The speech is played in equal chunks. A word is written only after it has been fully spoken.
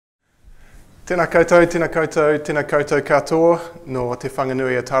Tēnā koutou, tēnā koutou, tēnā koutou katoa, no te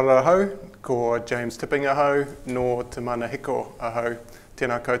whanganui a Tara ahau, ko James Tipping ahau, no te mana hiko ahau.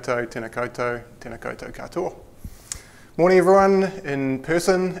 Tēnā koutou, tēnā koutou, tēnā koutou katoa. Morning everyone, in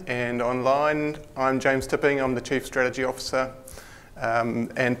person and online. I'm James Tipping, I'm the Chief Strategy Officer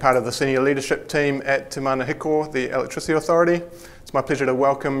and part of the senior leadership team at Te Mana Hiko, the Electricity Authority. It's my pleasure to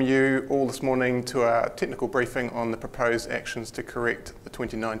welcome you all this morning to our technical briefing on the proposed actions to correct the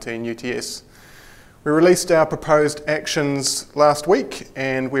 2019 UTS. We released our proposed actions last week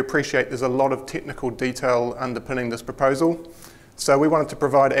and we appreciate there's a lot of technical detail underpinning this proposal. So we wanted to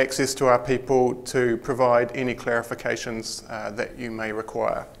provide access to our people to provide any clarifications that you may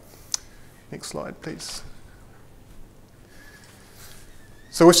require. Next slide, please.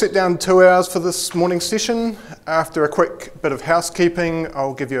 So we've set down 2 hours for this morning's session. After a quick bit of housekeeping,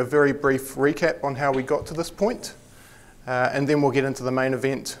 I'll give you a very brief recap on how we got to this point, and then we'll get into the main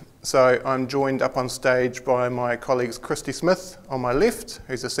event. So I'm joined up on stage by my colleagues Christy Smith on my left,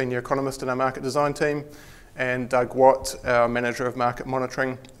 who's a senior economist in our market design team, and Doug Watt, our manager of market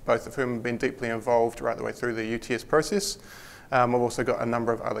monitoring, both of whom have been deeply involved right the way through the UTS process. I've also got a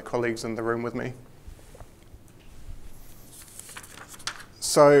number of other colleagues in the room with me.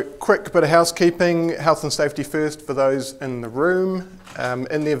 So, quick bit of housekeeping, health and safety first for those in the room.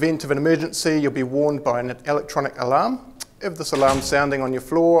 In the event of an emergency, you'll be warned by an electronic alarm. If this alarm's sounding on your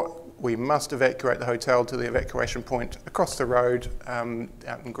floor, we must evacuate the hotel to the evacuation point across the road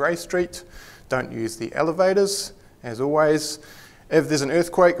out in Grey Street. Don't use the elevators, as always. If there's an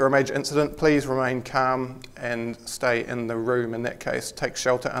earthquake or a major incident, please remain calm and stay in the room. In that case, take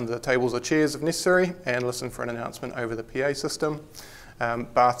shelter under the tables or chairs if necessary and listen for an announcement over the PA system.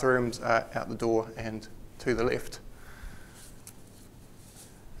 Bathrooms are out the door and to the left.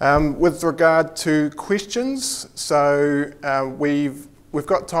 With regard to questions, so we've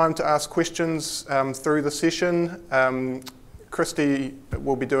got time to ask questions through the session. Christy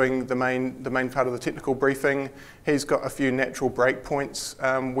will be doing the main part of the technical briefing. He's got a few natural break points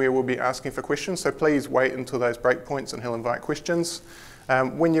where we'll be asking for questions, so please wait until those break points and he'll invite questions.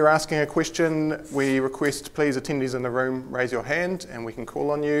 When you're asking a question, we request please attendees in the room raise your hand and we can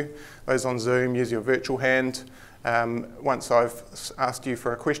call on you. Those on Zoom, use your virtual hand. Once I've asked you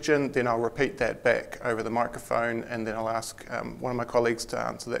for a question, then I'll repeat that back over the microphone and then I'll ask one of my colleagues to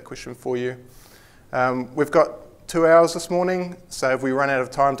answer that question for you. We've got 2 hours this morning, so if we run out of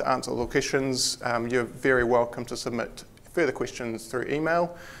time to answer all the questions, you're very welcome to submit further questions through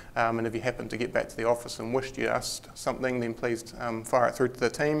email. And if you happen to get back to the office and wished you asked something, then please fire it through to the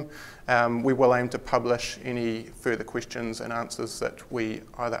team. We will aim to publish any further questions and answers that we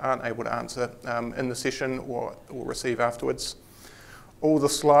either aren't able to answer in the session or receive afterwards. All the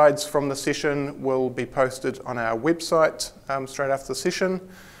slides from the session will be posted on our website straight after the session.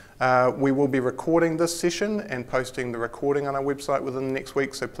 We will be recording this session and posting the recording on our website within the next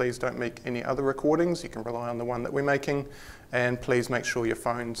week, so please don't make any other recordings. You can rely on the one that we're making, and please make sure your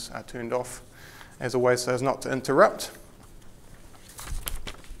phones are turned off, as always, so as not to interrupt.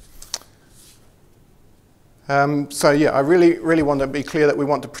 So yeah, I really want to be clear that we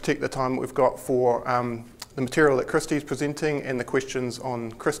want to protect the time that we've got for the material that Christy's presenting and the questions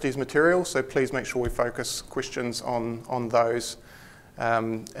on Christy's material, so please make sure we focus questions on those.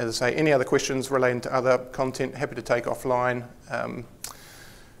 As I say, any other questions relating to other content, happy to take offline,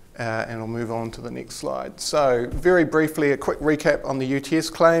 and I'll move on to the next slide. So very briefly, a quick recap on the UTS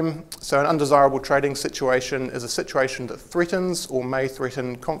claim. So an undesirable trading situation is a situation that threatens or may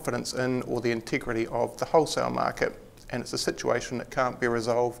threaten confidence in or the integrity of the wholesale market, and it's a situation that can't be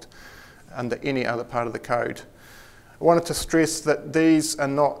resolved under any other part of the code. I wanted to stress that these are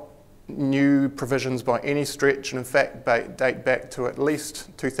not new provisions by any stretch, and in fact date back to at least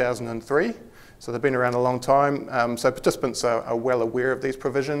 2003, so they've been around a long time, so participants are well aware of these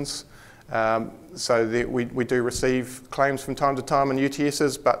provisions. So we do receive claims from time to time on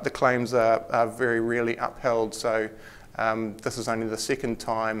UTSs, but the claims are very rarely upheld, so this is only the second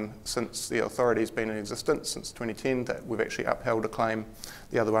time since the authority's been in existence, since 2010, that we've actually upheld a claim.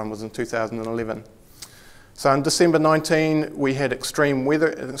 The other one was in 2011. So in December 19, we had an extreme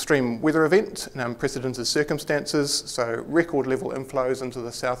weather event in unprecedented circumstances, so record level inflows into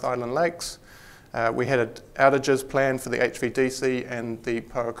the South Island lakes. We had outages planned for the HVDC and the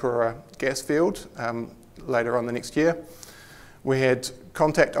Pauakura gas field later on the next year. We had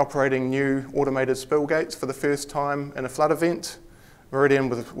Contact operating new automated spill gates for the first time in a flood event. Meridian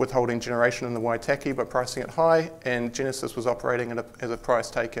was withholding generation in the Waitaki by pricing it high, and Genesis was operating as a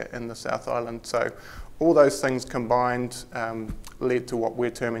price taker in the South Island. So all those things combined led to what we're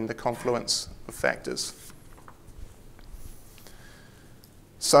terming the confluence of factors.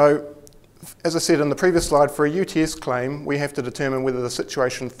 So as I said in the previous slide, for a UTS claim, we have to determine whether the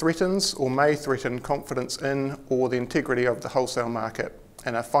situation threatens or may threaten confidence in or the integrity of the wholesale market.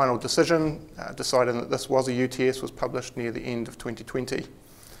 And our final decision, deciding that this was a UTS, was published near the end of 2020.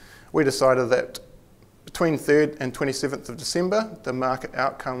 We decided that between 3rd and 27th of December, the market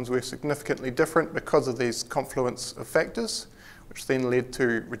outcomes were significantly different because of these confluence of factors, which then led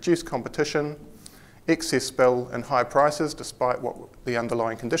to reduced competition, excess spill and high prices despite what the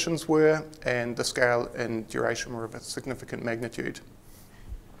underlying conditions were, and the scale and duration were of a significant magnitude.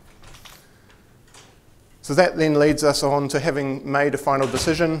 So that then leads us on to having made a final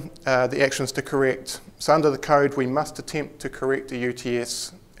decision, the actions to correct. So under the code, we must attempt to correct a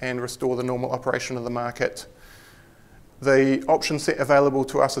UTS and restore the normal operation of the market. The option set available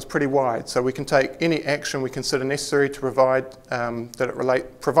to us is pretty wide, so we can take any action we consider necessary to provided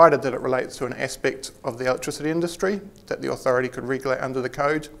that it relates to an aspect of the electricity industry that the authority could regulate under the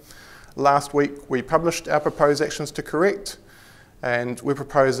code. Last week we published our proposed actions to correct, and we're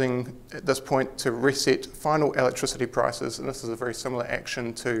proposing at this point to reset final electricity prices, and this is a very similar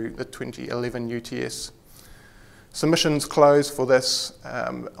action to the 2011 UTS. Submissions close for this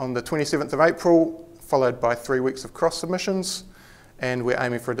on the 27th of April, followed by 3 weeks of cross submissions, and we're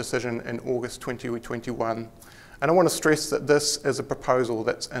aiming for a decision in August 2021. And I want to stress that this is a proposal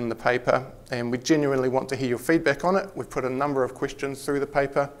that's in the paper, and we genuinely want to hear your feedback on it. We've put a number of questions through the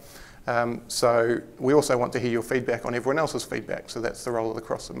paper, so we also want to hear your feedback on everyone else's feedback, so that's the role of the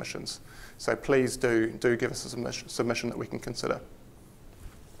cross submissions. So please do give us a submission that we can consider.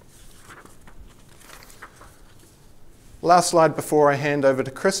 Last slide before I hand over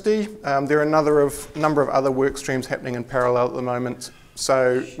to Christy. There are a number of other work streams happening in parallel at the moment.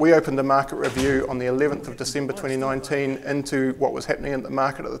 So we opened a market review on the 11th of December 2019 into what was happening in the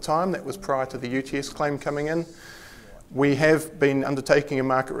market at the time. That was prior to the UTS claim coming in. We have been undertaking a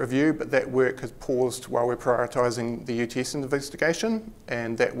market review, but that work has paused while we're prioritising the UTS investigation,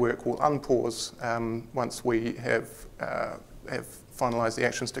 and that work will unpause once we have finalised the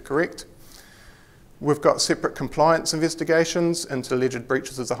actions to correct. We've got separate compliance investigations into alleged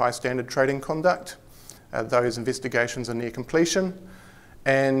breaches of the high standard trading conduct. Those investigations are near completion.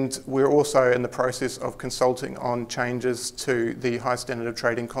 And we're also in the process of consulting on changes to the high standard of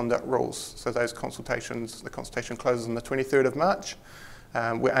trading conduct rules. So those consultations, the consultation closes on the 23rd of March.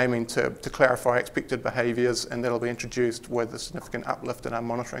 We're aiming to clarify expected behaviours, and that'll be introduced with a significant uplift in our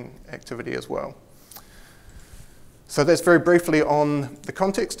monitoring activity as well. So that's very briefly on the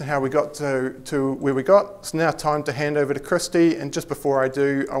context and how we got to where we got. It's now time to hand over to Christy, and just before I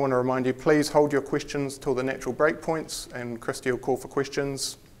do, I want to remind you, please hold your questions till the natural break points, and Christy will call for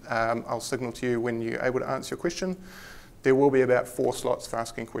questions. I'll signal to you when you're able to answer your question. There will be about 4 slots for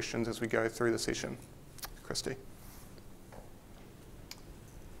asking questions as we go through the session. Christy.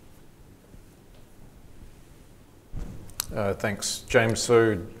 Thanks, James.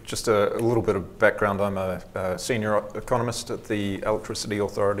 So just a little bit of background. I'm a senior economist at the Electricity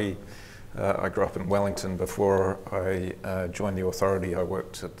Authority. I grew up in Wellington. Before I joined the authority, I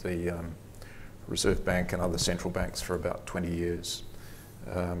worked at the Reserve Bank and other central banks for about 20 years.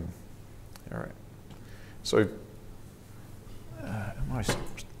 All right. So I'm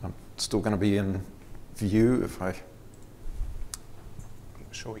still going to be in view if I... I'm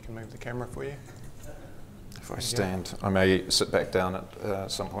sure we can move the camera for you. If I stand, I may sit back down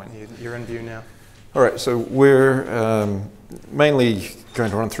at some point. You're in view now. All right, so we're mainly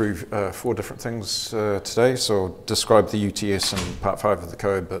going to run through 4 different things today. So I'll describe the UTS in part 5 of the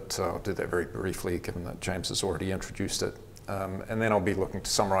code, but I'll do that very briefly given that James has already introduced it. And then I'll be looking to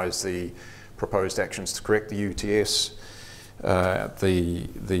summarise the proposed actions to correct the UTS,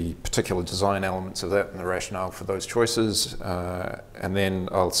 the particular design elements of that and the rationale for those choices, and then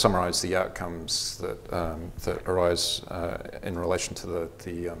I'll summarise the outcomes that arise in relation to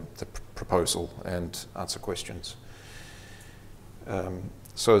the proposal and answer questions.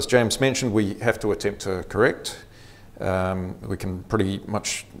 So as James mentioned, we have to attempt to correct. We can pretty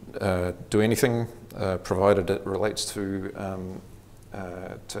much do anything provided it relates to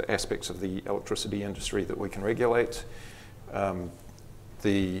aspects of the electricity industry that we can regulate.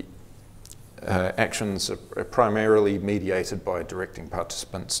 The actions are primarily mediated by directing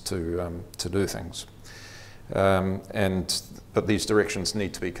participants to do things, but these directions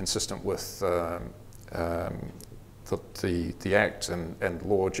need to be consistent with the Act and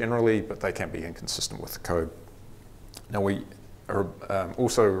law generally, but they can be inconsistent with the code. Now we are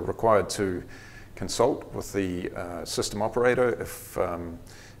also required to consult with the system operator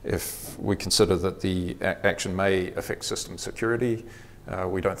if we consider that the action may affect system security.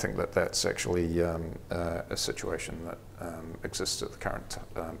 We don't think that that's actually a situation that exists at the current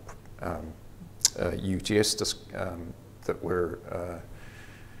UTS that we're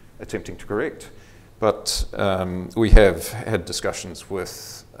attempting to correct. But we have had discussions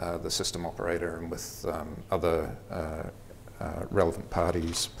with the system operator and with other relevant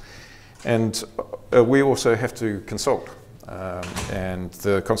parties. And we also have to consult. And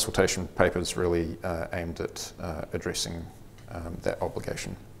the consultation paper is really aimed at addressing that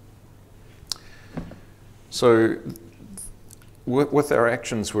obligation. So with our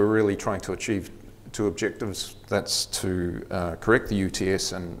actions, we're really trying to achieve two objectives. That's to correct the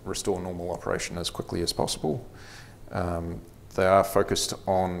UTS and restore normal operation as quickly as possible. They are focused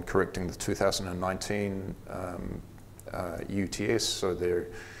on correcting the 2019 UTS, so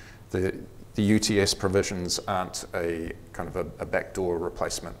the UTS provisions aren't a kind of a backdoor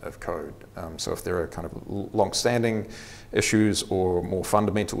replacement of code. So if there are kind of long-standing issues or more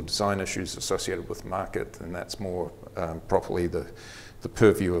fundamental design issues associated with the market, then that's more properly the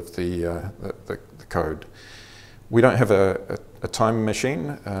purview of the code. We don't have a time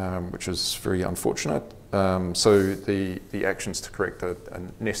machine, which is very unfortunate. So the actions to correct are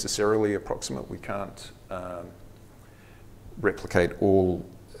necessarily approximate. We can't replicate all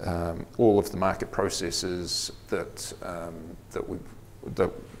of the market processes that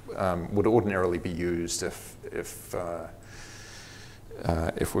would ordinarily be used if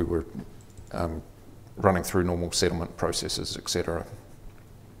we were running through normal settlement processes, etc.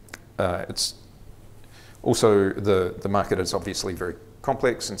 It's also the market is obviously very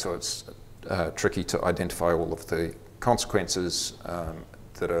complex, and so it's tricky to identify all of the consequences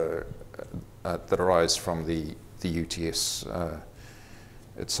that arise from the UTS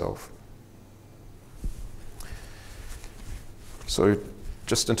itself. So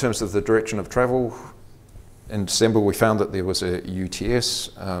just in terms of the direction of travel, in December we found that there was a UTS.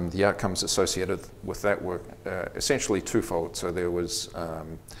 The outcomes associated with that were essentially twofold. So there was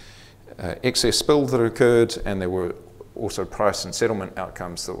excess spill that occurred, and there were also price and settlement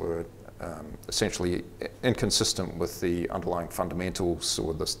outcomes that were essentially inconsistent with the underlying fundamentals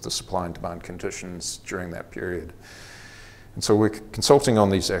or the supply and demand conditions during that period. And so we're consulting on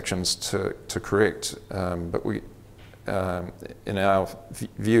these actions to correct, but we, in our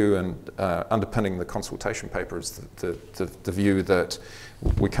view and underpinning the consultation paper is the view that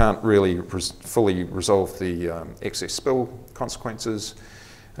we can't really fully resolve the excess spill consequences,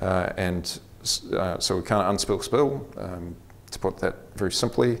 and so we can't unspill spill, to put that very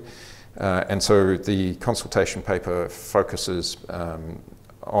simply. And so the consultation paper focuses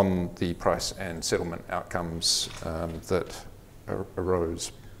on the price and settlement outcomes that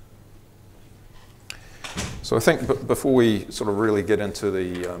arose. So I think before we sort of really get into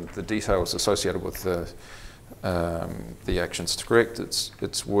the details associated with the actions to correct,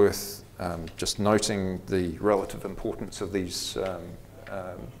 it's worth just noting the relative importance of these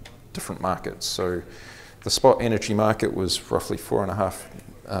different markets. So the spot energy market was roughly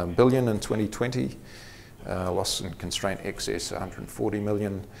 $4.5 billion in 2020. Loss and constraint excess 140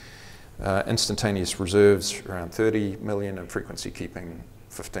 million, instantaneous reserves around 30 million, and frequency keeping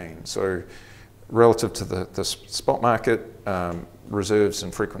 15. So relative to the spot market, reserves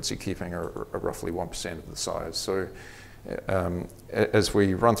and frequency keeping are roughly 1% of the size. So as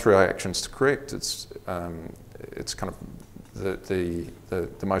we run through our actions to correct, it's kind of the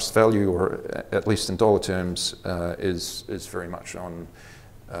most value, or at least in dollar terms, is very much on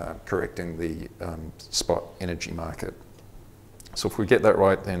correcting the spot energy market. So if we get that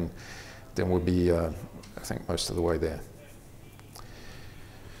right, then we'll be, I think, most of the way there.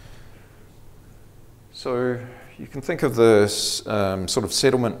 So you can think of the sort of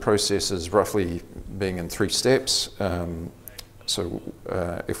settlement process as roughly being in 3 steps. So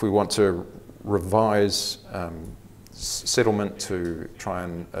if we want to revise settlement to try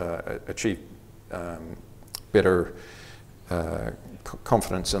and achieve better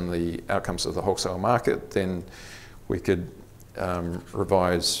confidence in the outcomes of the wholesale market, then we could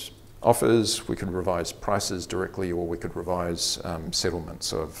revise offers, we could revise prices directly, or we could revise settlements.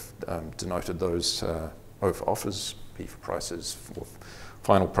 So I've denoted those over offers, P for prices, for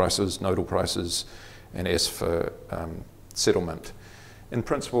final prices, nodal prices, and S for settlement. In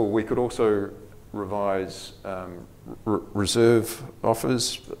principle, we could also revise reserve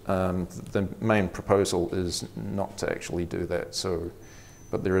offers. The main proposal is not to actually do that,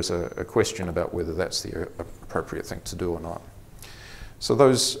 but there is a question about whether that's the appropriate thing to do or not. So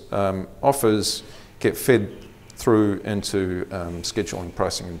those offers get fed through into scheduling,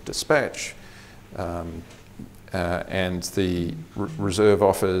 pricing, and dispatch, and the reserve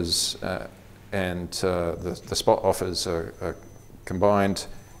offers and the spot offers are combined,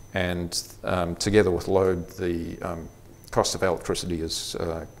 and together with load, the cost of electricity is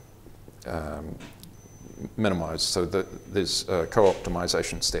minimized, so that there's a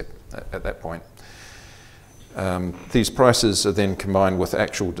co-optimization step at that point. These prices are then combined with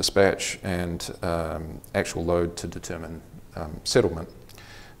actual dispatch and actual load to determine settlement.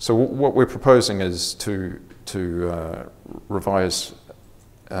 So what we're proposing is to revise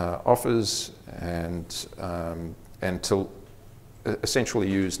offers and to essentially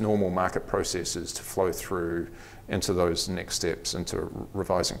use normal market processes to flow through into those next steps, into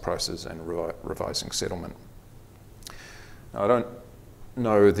revising prices and revising settlement. Now, I don't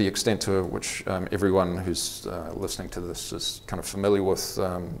know the extent to which everyone who's listening to this is kind of familiar with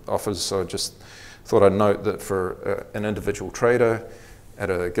offers, so I just thought I'd note that for an individual trader, at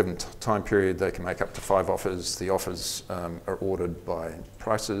a given time period, they can make up to 5 offers. The offers are ordered by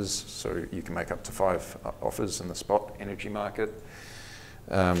prices, so you can make up to 5 offers in the spot energy market.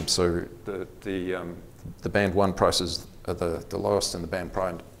 So the band 1 prices are the lowest, and the band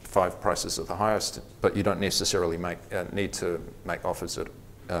 5 prices are the highest, but you don't necessarily need to make offers at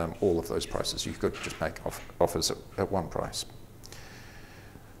all of those prices. You could just make offers at one price.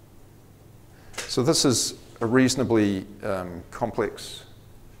 So this is a reasonably complex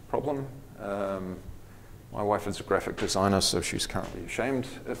problem. My wife is a graphic designer, so she's currently ashamed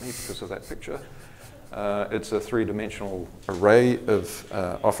at me because of that picture. It's a 3-dimensional array of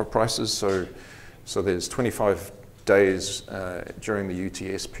offer prices. So there's 25 days during the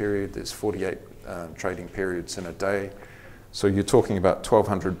UTS period. There's 48 trading periods in a day. So you're talking about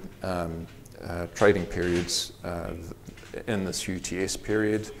 1,200 trading periods in this UTS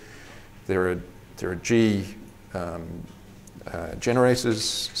period. There are G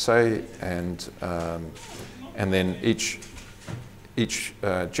generators, say, and then each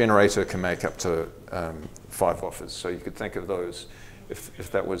generator can make up to 5 offers. So you could think of those,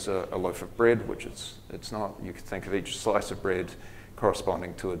 if that was a loaf of bread, which it's not, you could think of each slice of bread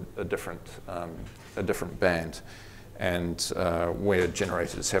corresponding to a different band. And where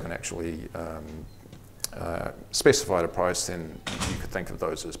generators haven't actually specified a price, then you could think of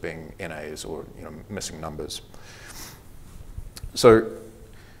those as being NAs, or missing numbers. So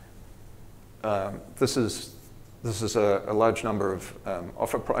this is a large number of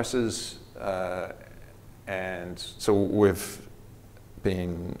offer prices, and so we've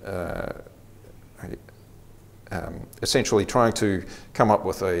been essentially trying to come up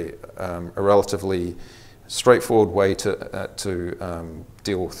with a relatively straightforward way to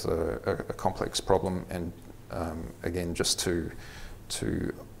deal with a complex problem, and again, just to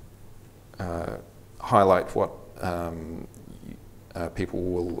highlight what people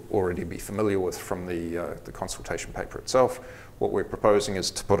will already be familiar with from the consultation paper itself. What we're proposing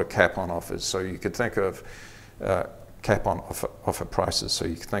is to put a cap on offers. So you could think of cap on offer prices. So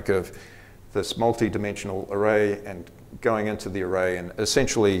you could think of this multi-dimensional array and going into the array and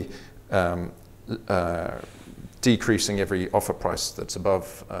essentially decreasing every offer price that's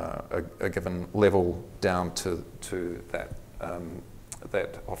above a given level down to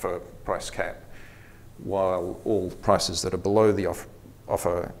that offer price cap, while all prices that are below the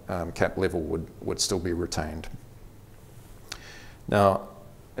offer cap level would still be retained. Now,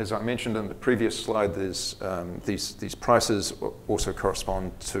 as I mentioned in the previous slide, there's these prices also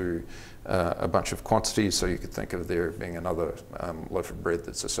correspond to a bunch of quantities, so you could think of there being another loaf of bread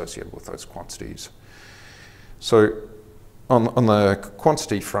that's associated with those quantities. So on the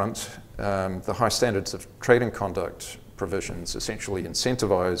quantity front, the high standards of trading conduct provisions essentially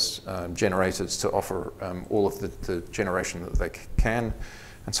incentivize generators to offer all of the generation that they can.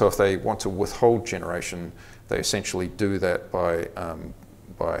 And so if they want to withhold generation, they essentially do that by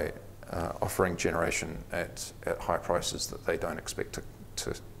offering generation at high prices that they don't expect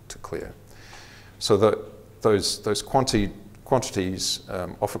to clear. So those quantities,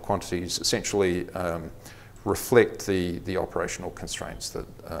 offer quantities, essentially reflect the operational constraints that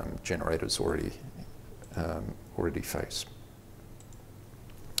generators already face.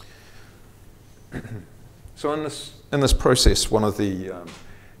 So in this process, one of the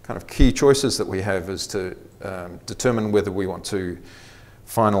kind of key choices that we have is to determine whether we want to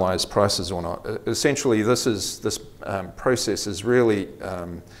finalize prices or not. Essentially, this process is really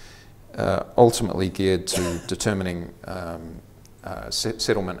ultimately geared to determining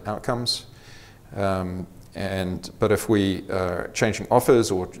settlement outcomes. But if we are changing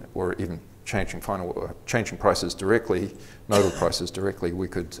offers or even changing prices directly, nodal prices directly, we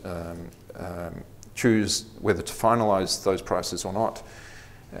could choose whether to finalize those prices or not.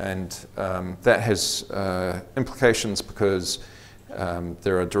 And that has implications because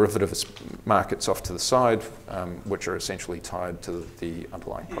there are derivatives markets off to the side, which are essentially tied to the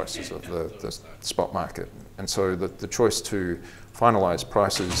underlying prices of the spot market. And so the choice to finalize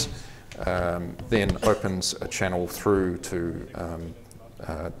prices then opens a channel through to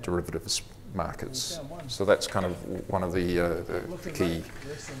derivatives markets. So that's kind of one of the key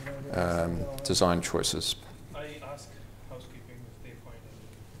design choices. I ask housekeeping if they find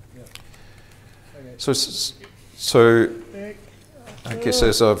it. So I guess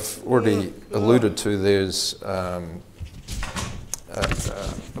as I've already alluded to, there's a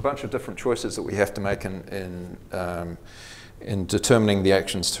bunch of different choices that we have to make in determining the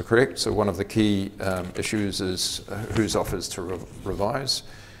actions to correct. So one of the key issues is whose offers to revise.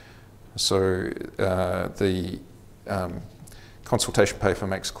 So the consultation paper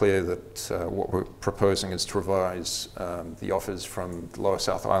makes clear that what we're proposing is to revise the offers from the Lower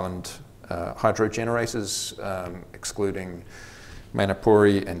South Island hydro generators, excluding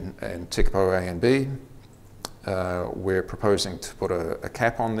Manapuri and Tekapo A and B. We're proposing to put a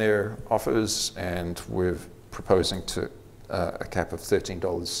cap on their offers, and we're proposing to a cap of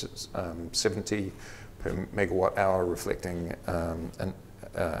 $13.70 per megawatt hour, reflecting an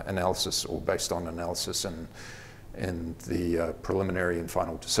analysis, or based on analysis in the preliminary and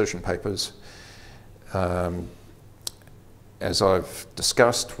final decision papers. As I've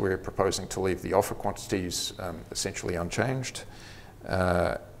discussed, we're proposing to leave the offer quantities essentially unchanged,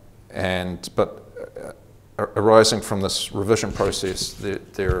 arising from this revision process,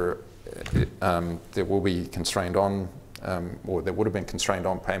 there will be constrained on, or there would have been constrained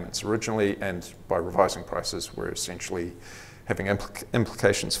on payments originally, and by revising prices, we're essentially having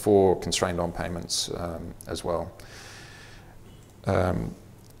implications for constrained on payments as well.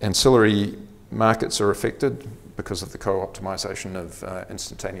 Ancillary markets are affected because of the co-optimization of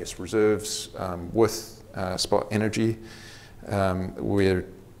instantaneous reserves with spot energy.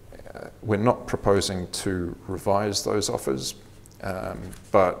 We're not proposing to revise those offers,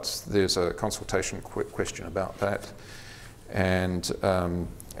 but there's a consultation question about that. And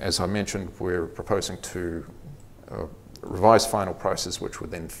as I mentioned, we're proposing to revise final prices, which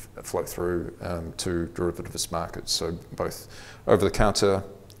would then flow through to derivatives markets. So both over-the-counter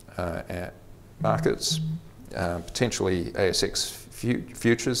markets, potentially ASX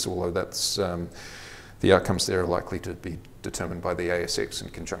futures, although that's the outcomes there are likely to be determined by the ASX in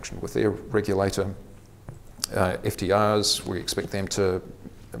conjunction with their regulator. FTRs, we expect them to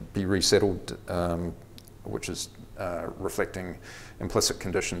be resettled, which is reflecting implicit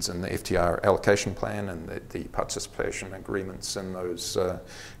conditions in the FTR allocation plan and the participation agreements in those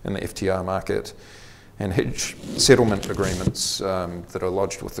in the FTR market, and hedge settlement agreements that are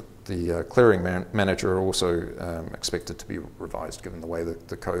lodged with the clearing manager are also expected to be revised given the way that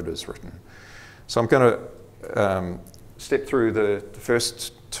the code is written. So I'm going to step through the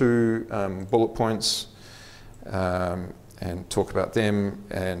first two bullet points and talk about them,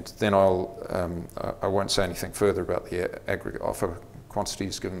 and then I won't say anything further about the aggregate offer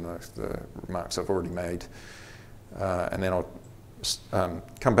quantities given the remarks I've already made, and then I'll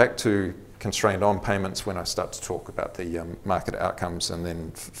come back to constrained on payments when I start to talk about the market outcomes, and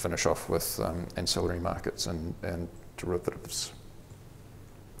then finish off with ancillary markets and derivatives.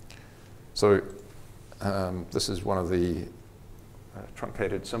 So this is one of the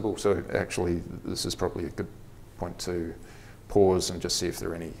truncated symbols, so actually this is probably a good point to pause and just see if there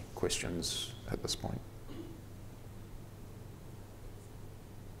are any questions at this point.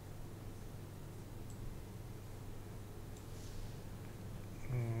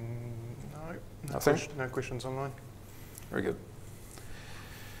 No questions online. Very good.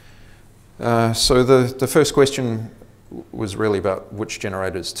 So the first question was really about which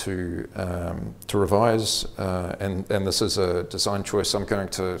generators to revise, and this is a design choice. I'm going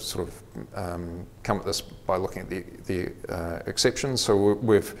to sort of come at this by looking at the exceptions. So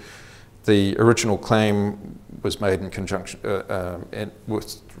the original claim was made in conjunction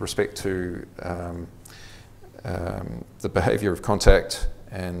with respect to the behaviour of contact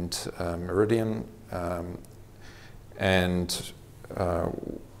and Meridian,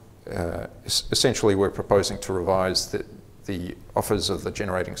 essentially we're proposing to revise the offers of the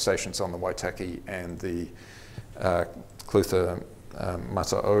generating stations on the Waitaki and the Clutha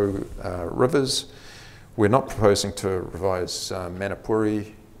Mata'o rivers. We're not proposing to revise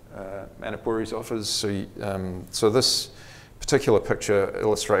Manapuri's offers. So this particular picture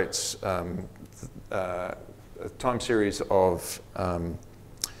illustrates a time series of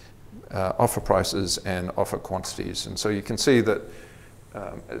offer prices and offer quantities. And so you can see that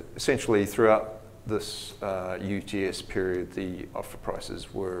essentially throughout this UTS period, the offer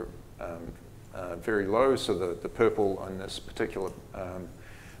prices were very low. So the purple on this particular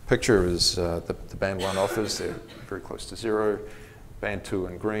picture is the band 1 offers. They're very close to zero. Band 2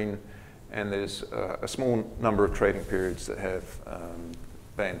 in green. And there's a small number of trading periods that have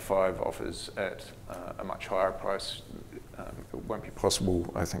Band 5 offers at a much higher price. It won't be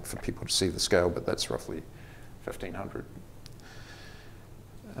possible, I think, for people to see the scale, but that's roughly 1,500.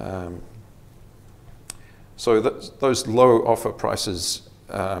 So those low offer prices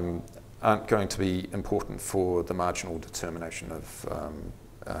aren't going to be important for the marginal determination of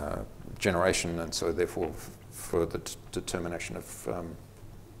generation, and so therefore for the determination of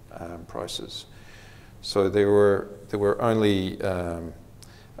prices. So there were only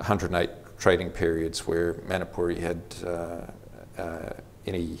 108 trading periods where Manapuri had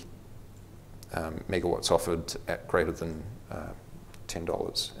any megawatts offered at greater than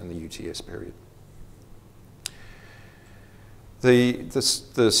 $10 in the UTS period.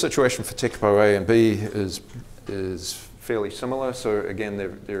 The situation for Tekapo A and B is fairly similar. So again,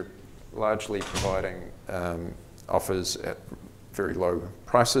 they're largely providing offers at very low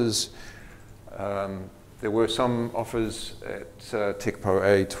prices. There were some offers at Tekapo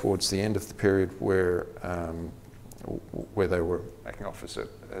A towards the end of the period where they were making offers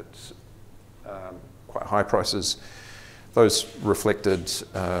at quite high prices. Those reflected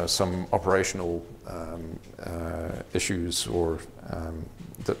some operational issues or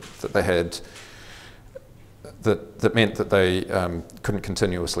that they had that meant that they couldn't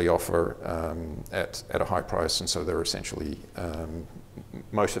continuously offer at a high price, and so they're essentially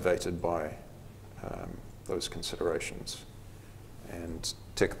motivated by those considerations. And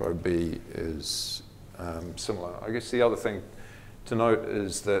Tekapo B is similar. I guess the other thing to note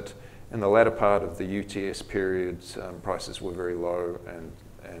is that in the latter part of the UTS period, prices were very low,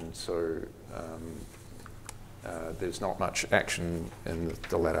 and so there's not much action in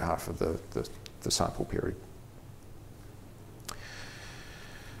the latter half of the sample period.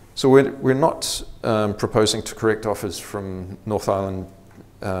 So we're not proposing to correct offers from North Island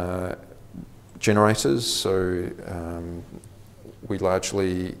generators, so we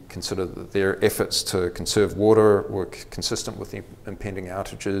largely consider that their efforts to conserve water were consistent with the impending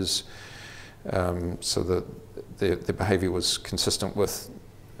outages, so that their behaviour was consistent with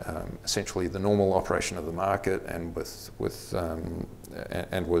essentially the normal operation of the market and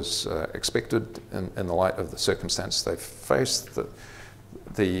and was expected in the light of the circumstance they faced.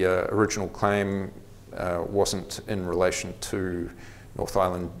 The original claim wasn't in relation to North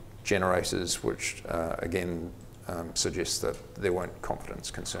Island generators, which again suggests that there weren't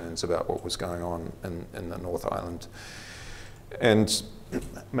confidence concerns about what was going on in the North Island. And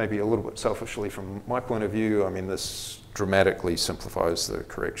maybe a little bit selfishly from my point of view, I mean, this dramatically simplifies the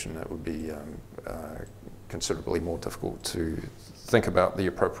correction. It would be considerably more difficult to think about the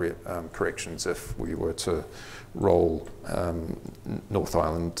appropriate corrections if we were to roll North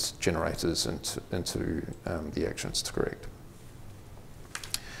Island generators into the actions to correct.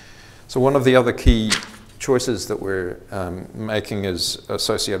 So one of the other key choices that we're making is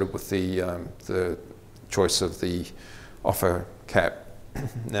associated with the choice of the offer cap.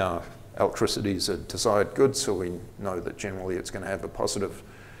 Now, electricity is a desired good, so we know that generally it's going to have a positive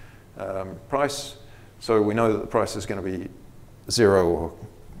price. So we know that the price is going to be 0 or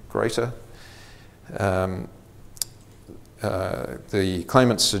greater. The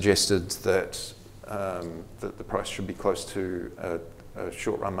claimants suggested that the price should be close to a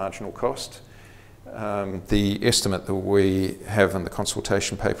short-run marginal cost. The estimate that we have in the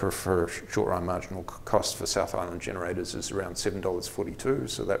consultation paper for short-run marginal cost for South Island generators is around $7.42,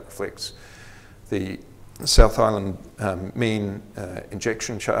 so that reflects the South Island mean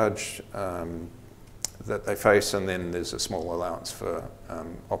injection charge that they face, and then there's a small allowance for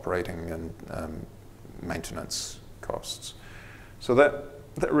operating and maintenance costs. So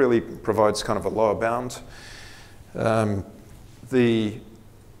that really provides kind of a lower bound.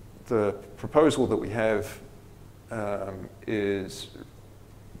 The proposal that we have is,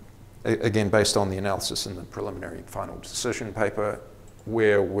 again, based on the analysis in the preliminary final decision paper,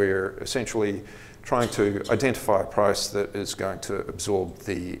 where we're essentially trying to identify a price that is going to absorb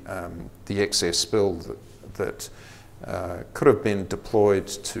the excess spill that could have been deployed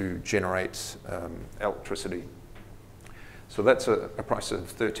to generate electricity. So that's a price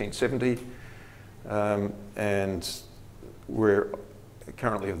of $13.70, and we're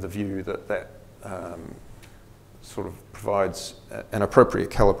currently of the view that sort of provides an appropriate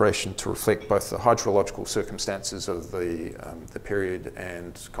calibration to reflect both the hydrological circumstances of the period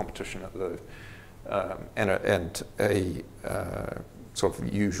and competition at the and a sort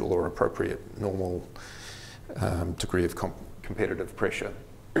of usual or appropriate normal degree of competitive pressure.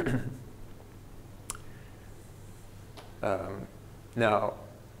 Now,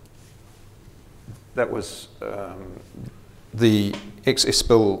 that was the excess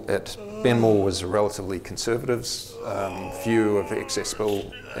spill at Benmore was a relatively conservative view of excess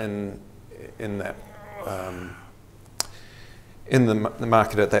spill in that in the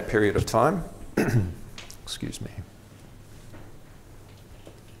market at that period of time. Excuse me.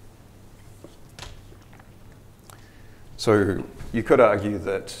 So you could argue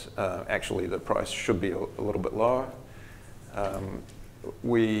that actually the price should be a little bit lower.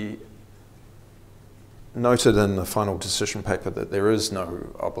 We noted in the final decision paper that there is no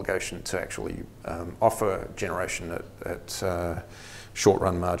obligation to actually offer generation at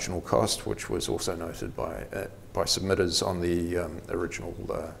short-run marginal cost, which was also noted by submitters on the original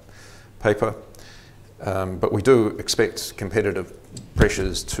paper. But we do expect competitive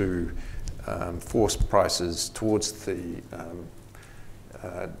pressures to force prices towards the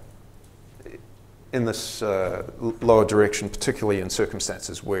in this lower direction, particularly in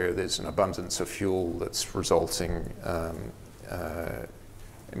circumstances where there's an abundance of fuel that's resulting,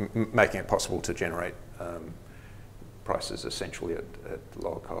 making it possible to generate prices essentially at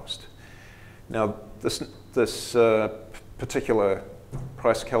lower cost. Now, this particular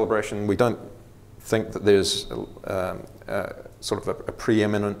price calibration, we don't think that there's sort of a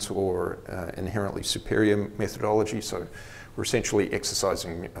preeminent or inherently superior methodology. So we're essentially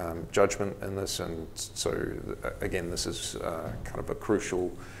exercising judgment in this, and so again, this is kind of a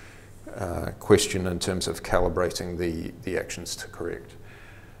crucial question in terms of calibrating the actions to correct.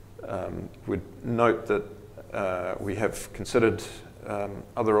 We'd note that we have considered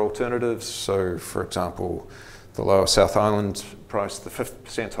other alternatives. So, for example, the lower South Island price, the 5th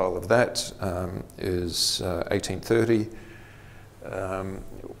percentile of that is 1830.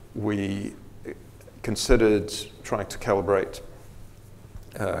 We considered trying to calibrate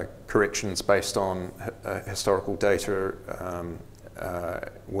corrections based on historical data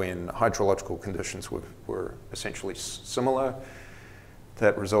when hydrological conditions were essentially similar.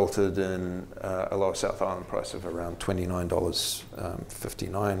 That resulted in a lower South Island price of around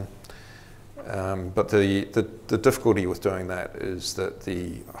 $29.59. But the difficulty with doing that is that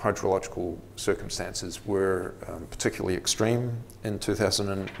the hydrological circumstances were particularly extreme in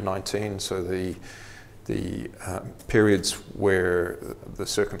 2019. So the periods where the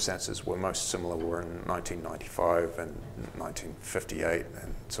circumstances were most similar were in 1995 and 1958,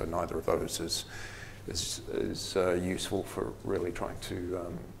 and so neither of those is useful for really trying to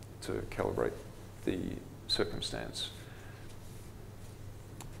calibrate the circumstance.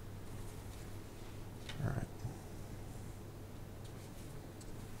 All right.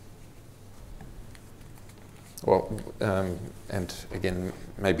 Well, and again,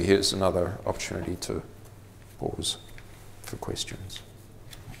 maybe here's another opportunity to pause for questions.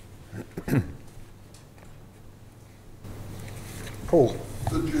 Paul.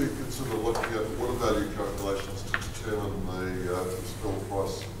 Did you consider looking at water value calculations to determine the spill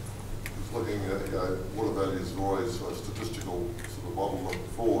price? Because looking at water values is always a statistical sort of model looking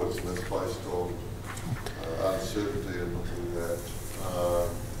forwards, and that's based on uncertainty and looking at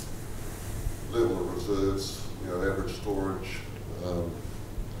level of reserves, average storage,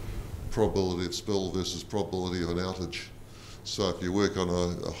 probability of spill versus probability of an outage. So if you work on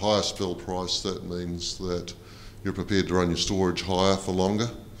a higher spill price, that means that you're prepared to run your storage higher for longer.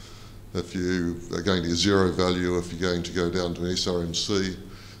 If you are going to a zero value, if you're going to go down to an SRMC,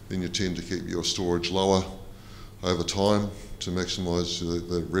 then you tend to keep your storage lower over time to maximise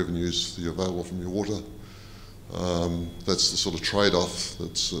the revenues that are available from your water. That's the sort of trade-off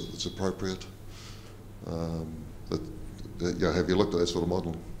that's appropriate. Have you looked at that sort of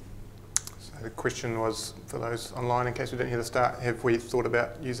modelling? So the question was, for those online, in case we didn't hear the start, have we thought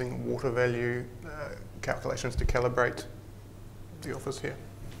about using water value calculations to calibrate the office here?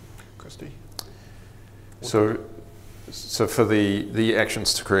 Christy? So for the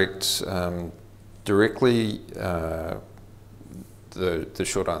actions to correct directly, the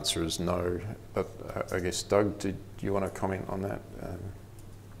short answer is no. But I guess, Doug, do you want to comment on that?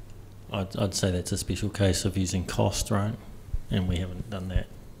 I'd say that's a special case of using cost, right? And we haven't done that.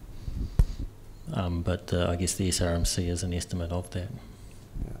 But I guess the SRMC is an estimate of that.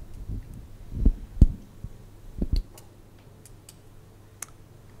 Yeah.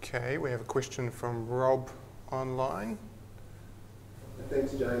 Okay, we have a question from Rob online.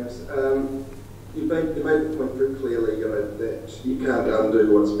 Thanks, James. You made the point very clearly that you can't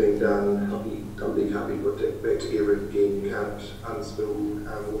undo what's been done. Company can't be put back together again. You can't unspill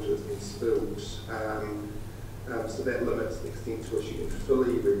water that's been spilled. So that limits the extent to which you can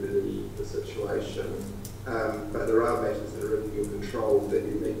fully remedy the situation. But there are matters that are in your control that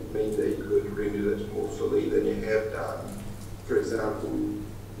mean that you could remedy it more fully than you have done. For example,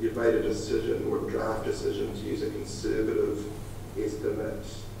 you've made a decision or a draft decision to use a conservative estimate,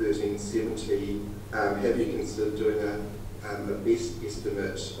 1370. Have you considered doing a best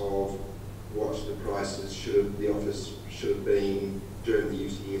estimate of what the prices the office should have been during the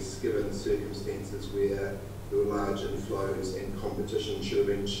UTS, given circumstances where there were large inflows and competition should have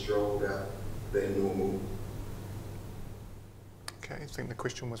been stronger than normal? Okay, I think the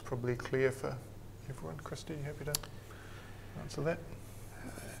question was probably clear for everyone. Christy, you happy to answer that?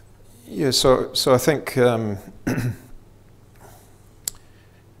 Yeah, so I think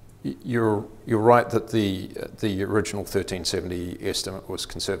you're right that the original 1370 estimate was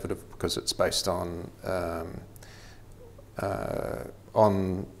conservative because it's based on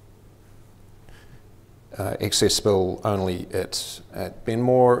excess spill only at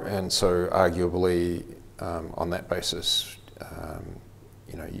Benmore, and so arguably on that basis,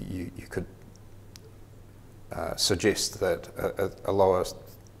 you could suggest that a lower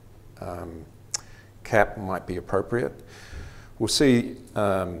cap might be appropriate. We'll see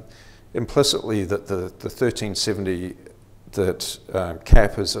implicitly that the 1370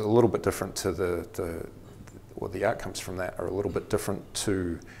 cap is a little bit different to the outcomes from that are a little bit different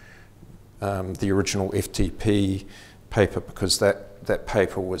to the original FTP paper, because that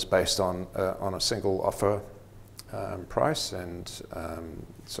paper was based on a single offer price, and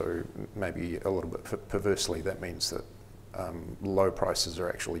so maybe a little bit perversely that means that low prices are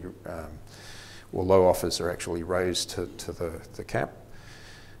actually or low offers are actually raised to the cap.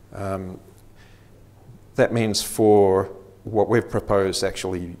 That means for what we've proposed,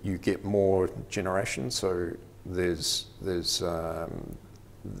 actually you get more generation. So there's the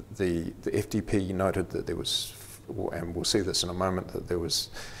FDP noted that there was, and we'll see this in a moment, that there was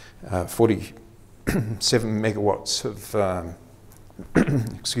 47 megawatts of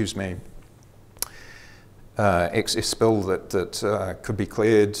excuse me, excess spill that could be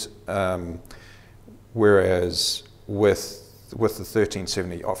cleared, whereas with the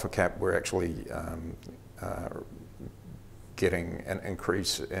 1370 offer cap, we're actually getting an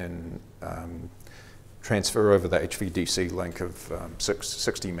increase in transfer over the HVDC link of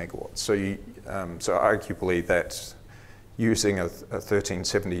 60 megawatts. So, so arguably that using a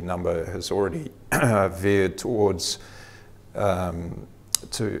 1370 number has already veered towards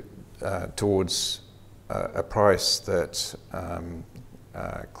towards a price that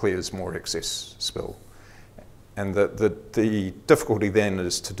clears more excess spill. And the difficulty then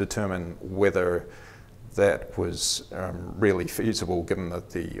is to determine whether that was really feasible given that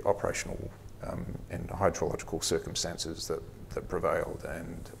the operational and hydrological circumstances that prevailed,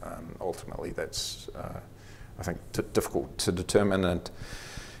 and ultimately that's I think difficult to determine. And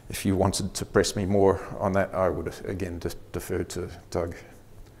if you wanted to press me more on that, I would again defer to Doug.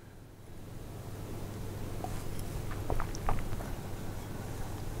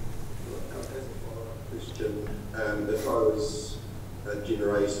 If I was a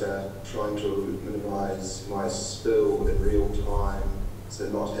generator trying to minimise my spill in real time, so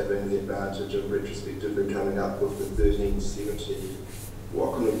not having the advantage of retrospectively coming up with the 1370,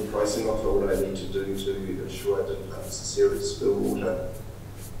 what kind of pricing offer would I need to do to ensure I didn't unnecessarily spill water?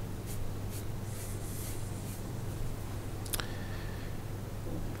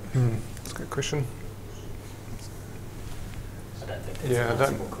 That's a good question. I don't think that's a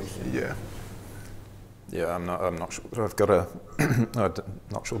possible question. Yeah. Yeah, I'm not sure. I've got I'm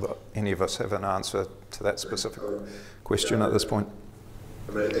not sure that any of us have an answer to that specific question at this point.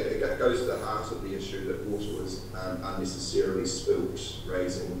 I mean, it goes to the heart of the issue that water was unnecessarily spilt,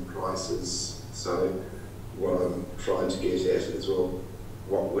 raising prices. So what I'm trying to get at is, well,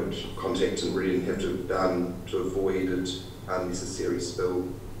 what would Contact and Reading have to have done to avoid unnecessary spill?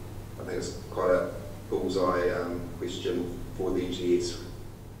 I think it's quite a bullseye question for the UTS.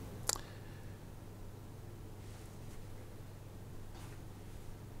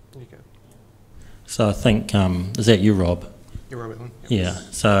 You go. So I think, is that you, Rob? You're right. Yeah.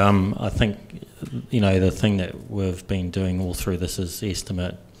 So I think, the thing that we've been doing all through this is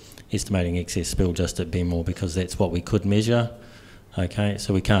estimating excess spill just at Benmore, because that's what we could measure. Okay.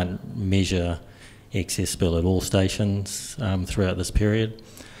 So we can't measure excess spill at all stations throughout this period.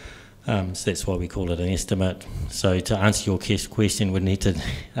 So that's why we call it an estimate. So to answer your question, we'd need to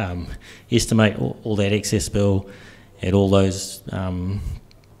estimate all that excess spill at all those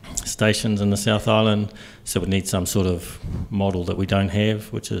stations in the South Island. So we need some sort of model that we don't have,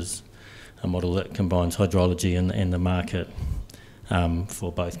 which is a model that combines hydrology and the market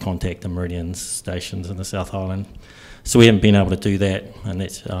for both Contact and Meridian stations in the South Island. So we haven't been able to do that, and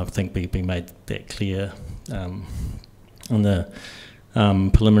that's, I think, been made that clear on the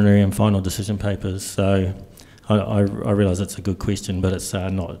preliminary and final decision papers. So I realise it's a good question, but it's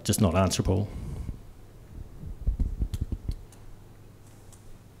not answerable.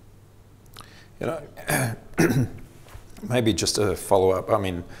 You know, maybe just a follow up. I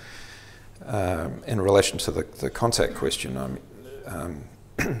mean, in relation to the contact question,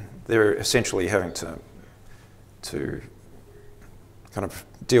 they're essentially having to kind of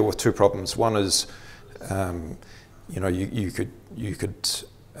deal with two problems. One is, you know, you could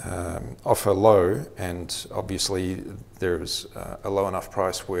offer low, and obviously there's a low enough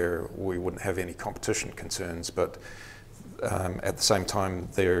price where we wouldn't have any competition concerns, but at the same time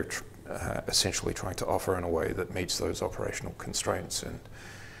they're essentially trying to offer in a way that meets those operational constraints. And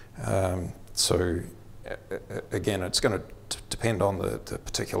so again, it's going to depend on the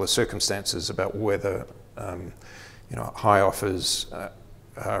particular circumstances about whether you know, high offers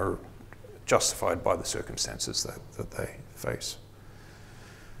are justified by the circumstances that they face.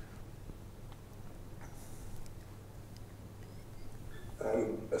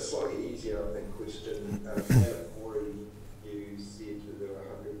 A slightly easier, I think, question. Manapori, you said that there were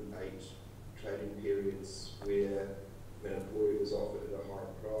 108 trading periods where Manapori was offered at a high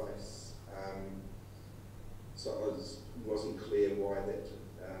price. So I wasn't clear why that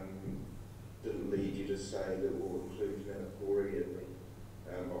didn't lead you to say that we'll include Manapori in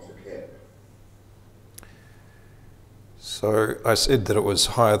the offer cap. So I said that it was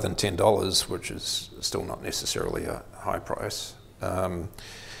higher than $10, which is still not necessarily a high price.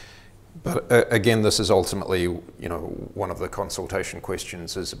 But again, this is ultimately, you know, one of the consultation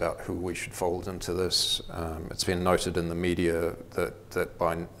questions is about who we should fold into this. It's been noted in the media that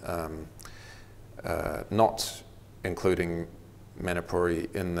by not including Manapori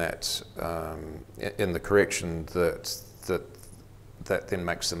in that in the correction, that then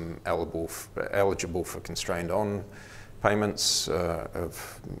makes them eligible for constrained on payments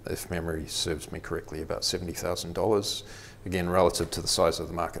of, if memory serves me correctly, about $70,000. Again, relative to the size of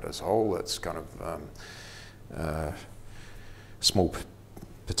the market as a whole, it's kind of small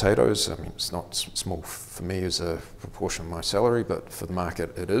potatoes. I mean, it's not small for me as a proportion of my salary, but for the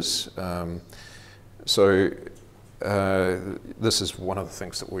market it is. So this is one of the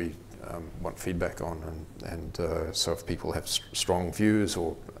things that we want feedback on, and so if people have strong views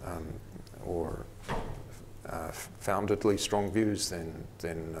or foundedly strong views, then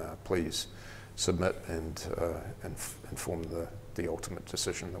please submit and inform the ultimate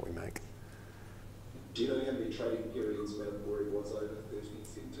decision that we make. Do you know how many trading periods Manapori was over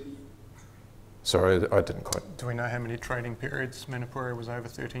 1370? Sorry, I didn't quite. Do we know how many trading periods Manapori was over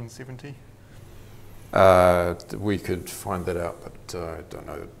 1370? We could find that out, but I don't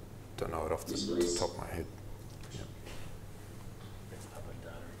know it off the top of my head.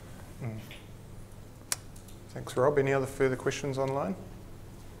 Yeah. Thanks, Rob. Any other further questions online?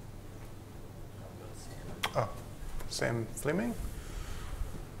 Oh, Sam Fleming.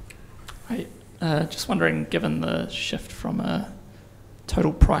 Hi, just wondering, given the shift from a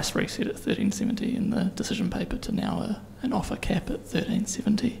total price reset at 1370 in the decision paper to now an offer cap at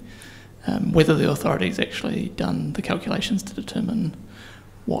 1370, whether the authority's actually done the calculations to determine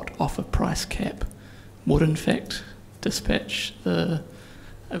what offer price cap would in fact dispatch the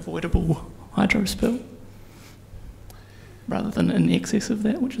avoidable hydro spill, rather than in excess of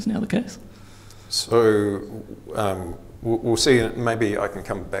that, which is now the case. So we'll see. Maybe I can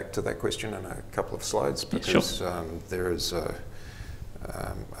come back to that question in a couple of slides, because sure. There is, I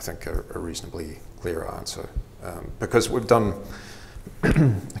think, a reasonably clear answer. Because we've done,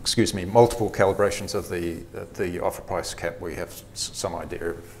 excuse me, multiple calibrations of the offer price cap, we have some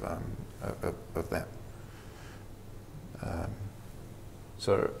idea of that.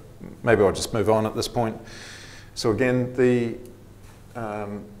 So maybe I'll just move on at this point. So again,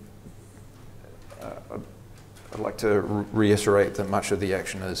 I'd like to reiterate that much of the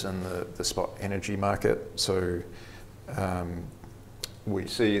action is in the spot energy market. So we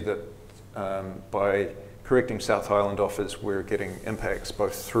see that by correcting South Island offers, we're getting impacts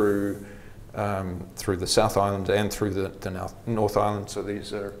both through the South Island and through the North Island. So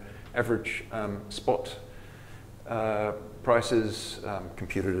these are average spot prices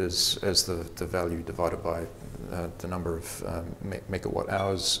computed as the value divided by the number of megawatt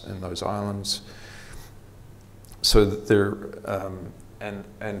hours in those islands. So that there,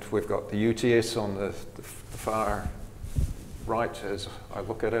 and we've got the UTS on the far right as I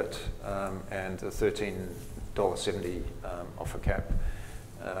look at it, and the $13.70 offer cap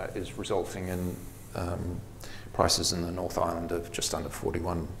is resulting in prices in the North Island of just under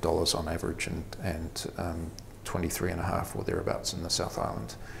 $41 on average, and 23.5 or thereabouts in the South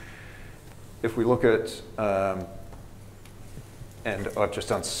Island. If we look at and I've just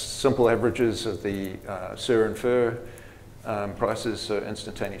done simple averages of the SIR and FIR prices, so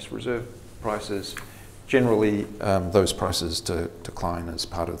instantaneous reserve prices. Generally, those prices decline as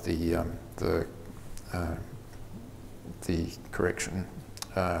part of the correction.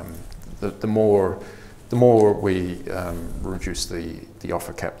 The more we reduce the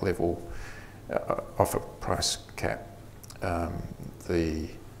offer cap level, offer price cap, the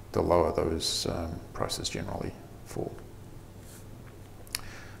lower those prices generally fall.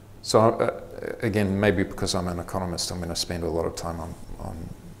 So again, maybe because I'm an economist, I'm going to spend a lot of time on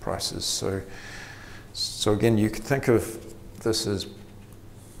prices. So again, you could think of this as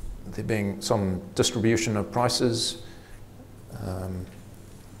there being some distribution of prices,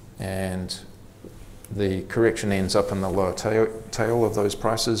 and the correction ends up in the lower tail of those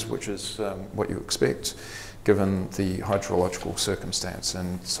prices, which is what you expect given the hydrological circumstance.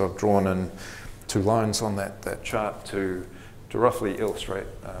 And so I've drawn in 2 lines on that chart to roughly illustrate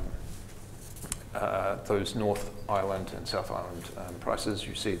those North Island and South Island prices.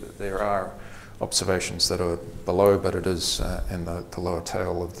 You see that there are observations that are below, but it is in the lower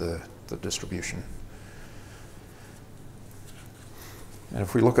tail of the distribution. And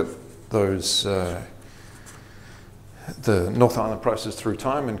if we look at those, the North Island prices through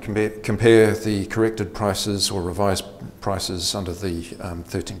time and compare the corrected prices or revised prices under the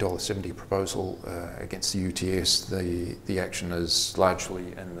 $13.70 proposal against the UTS, the action is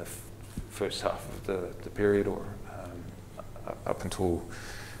largely in the first half of the period, or up until,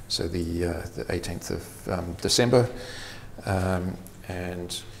 so the 18th of December.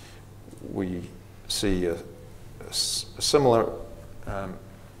 And we see a similar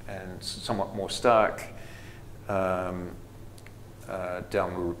and somewhat more stark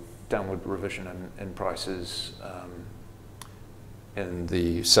downward revision in prices in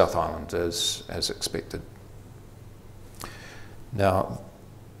the South Island as expected. Now,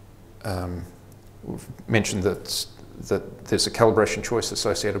 we've mentioned that there's a calibration choice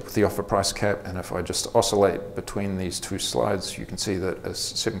associated with the offer price cap, and if I just oscillate between these 2 slides, you can see that a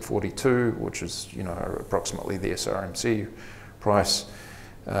 742, which is approximately the SRMC price,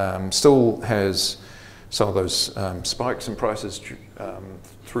 still has some of those spikes in prices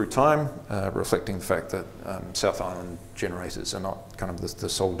through time, reflecting the fact that South Island generators are not kind of the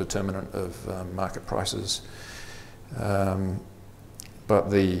sole determinant of market prices.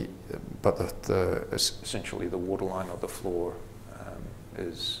 But essentially the waterline or the floor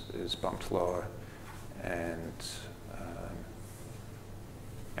is bumped lower, and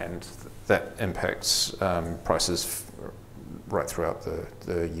that impacts prices right throughout the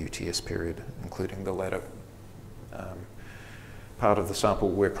UTS period, including the latter part of the sample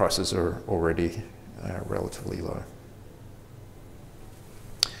where prices are already relatively low.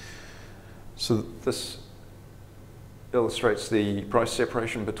 So this illustrates the price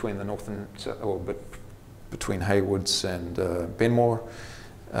separation between the north and south, or between Haywoods and Benmore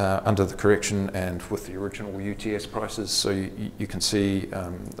under the correction and with the original UTS prices. So you can see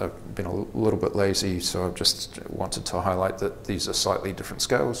I've been a little bit lazy, so I've just wanted to highlight that these are slightly different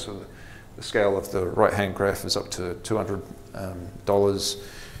scales. So the scale of the right-hand graph is up to $200,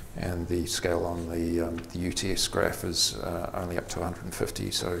 and the scale on the UTS graph is only up to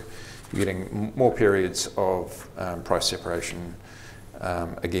 150. So you're getting more periods of price separation,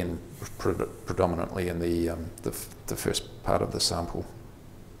 again, predominantly in the first part of the sample.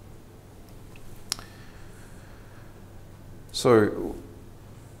 So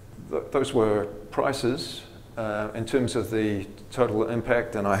those were prices. In terms of the total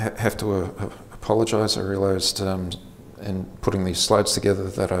impact, and I have to apologise, I realised in putting these slides together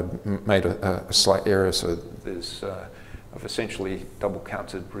that I'd made a slight error, so there's I've essentially double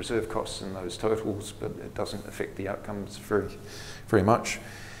counted reserve costs in those totals, but it doesn't affect the outcomes very much.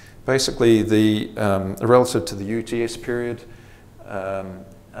 Basically, relative to the UTS period, the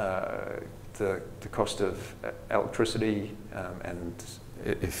cost of electricity, and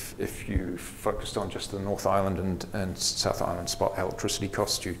if you focused on just the North Island and South Island spot electricity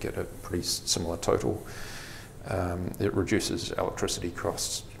costs, you'd get a pretty similar total. It reduces electricity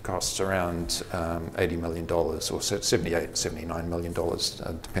costs around $80 million, or $78, $79 million,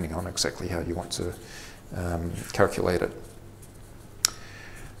 depending on exactly how you want to calculate it.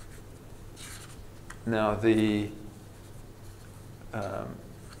 Now the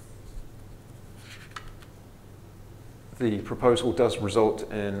proposal does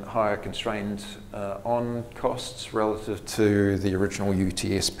result in higher constrained on costs relative to the original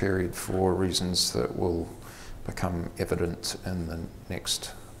UTS period for reasons that will become evident in the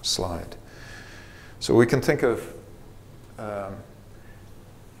next slide. So we can think of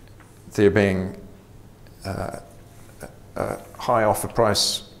there being high offer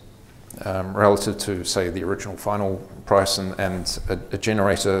price relative to, say, the original final price, and a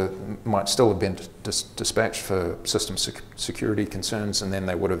generator might still have been dispatched for system security concerns, and then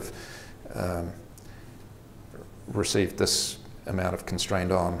they would have received this amount of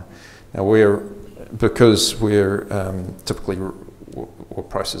constrained on. Now because we're typically, or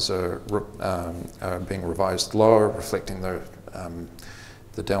prices are being revised lower, reflecting the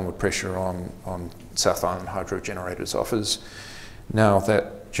downward pressure on South Island hydro generators' offers. Now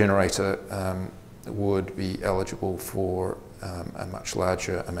that generator would be eligible for a much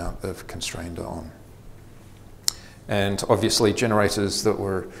larger amount of constrained on. And obviously generators that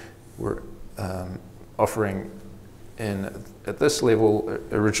were offering at this level,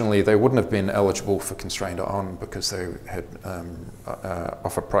 originally they wouldn't have been eligible for constrained on because they had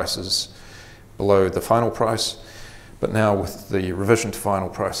offer prices below the final price. But now with the revision to final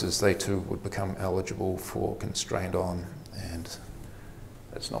prices, they too would become eligible for constrained on. And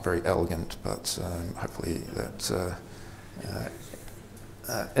it's not very elegant, but hopefully that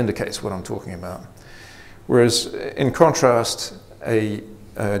indicates what I'm talking about. Whereas in contrast, a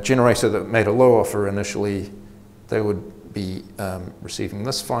generator that made a low offer initially, they would be receiving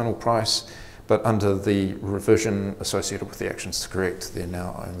this final price, but under the revision associated with the actions to correct, they're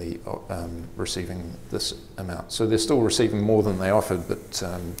now only receiving this amount. So they're still receiving more than they offered, but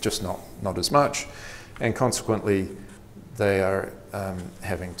just not as much. And consequently, they are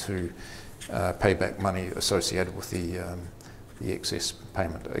having to pay back money associated with the excess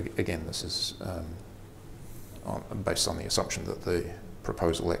payment. Again, this is based on the assumption that the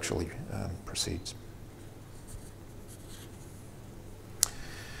proposal actually proceeds.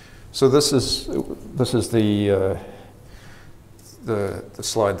 So this is the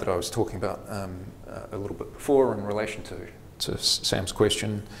slide that I was talking about a little bit before in relation to Sam's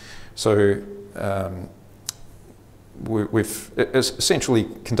question. So we've essentially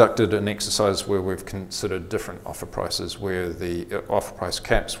conducted an exercise where we've considered different offer prices, where the offer price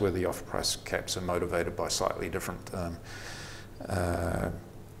caps are motivated by slightly different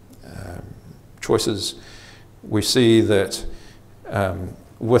choices. We see that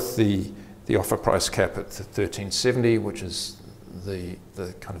with the offer price cap at 1370, which is the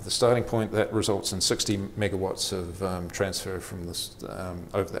kind of the starting point, that results in 60 megawatts of transfer from this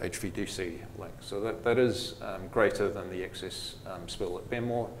over the HVDC link. So that is greater than the excess spill at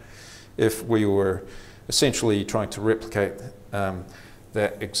Benmore. If we were essentially trying to replicate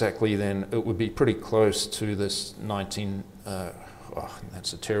that exactly, then it would be pretty close to this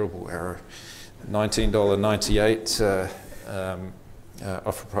that's a terrible error, $19.98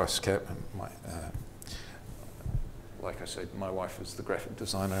 offer price cap. Like I said, my wife is the graphic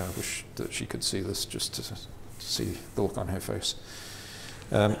designer. I wish that she could see this just to see the look on her face.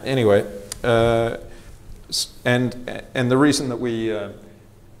 Anyway, and the reason that we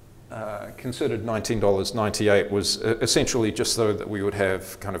considered $19.98 was essentially just so that we would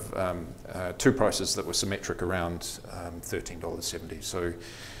have kind of two prices that were symmetric around $13.70.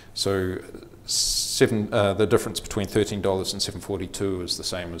 So the difference between $13 and $7.42 is the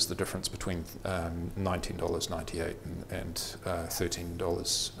same as the difference between $19.98 and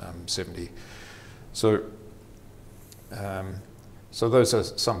 $13.70. So those are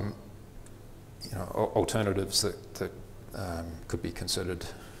some alternatives that could be considered.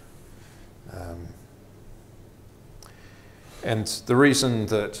 And the reason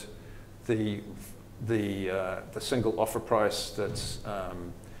that the single offer price that's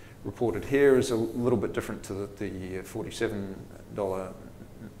reported here is a little bit different to the $47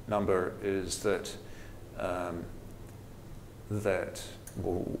 number is that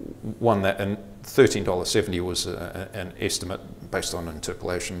one that and $13.70 was an estimate based on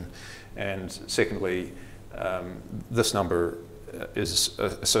interpolation, and secondly, this number is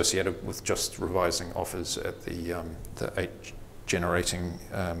associated with just revising offers at the 8 generating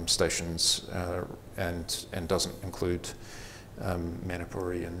stations and doesn't include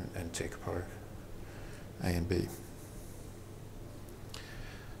Manapuri and Tekapo A and B.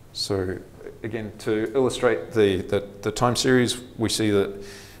 So again, to illustrate the time series, we see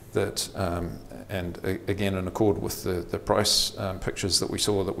that and again in accord with the price pictures that we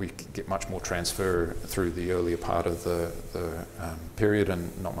saw, that we could get much more transfer through the earlier part of the period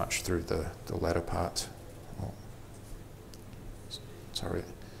and not much through the latter part. Oh, sorry.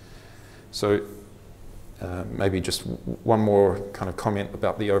 So maybe just one more kind of comment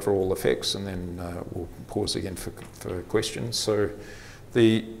about the overall effects, and then we'll pause again for questions. So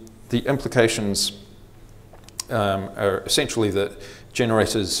the implications are essentially that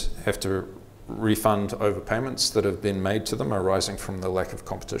generators have to refund overpayments that have been made to them arising from the lack of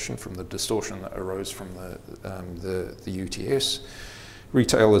competition, from the distortion that arose from the UTS.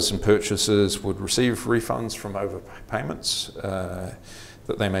 Retailers and purchasers would receive refunds from overpayments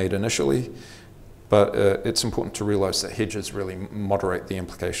that they made initially, but it's important to realise that hedges really moderate the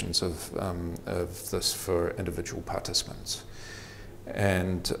implications of this for individual participants.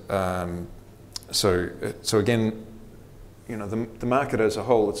 And so again, you know, the market as a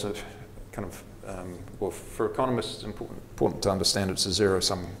whole, it's a kind of, well, for economists, it's important to understand it's a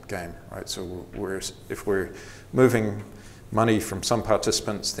zero-sum game, right? So if we're moving money from some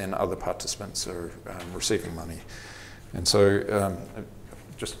participants, then other participants are receiving money. And so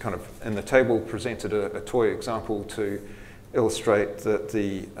just kind of in the table presented a toy example to illustrate that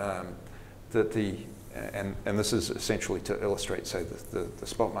and this is essentially to illustrate, say, the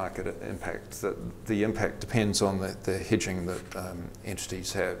spot market impact, that the impact depends on the hedging that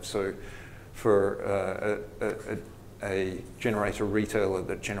entities have. So for a generator retailer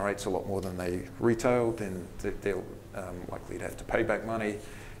that generates a lot more than they retail, then they're likely to have to pay back money.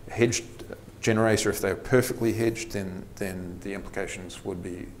 A hedged generator, if they're perfectly hedged, then the implications would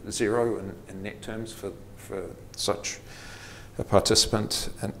be zero in net terms for such a participant.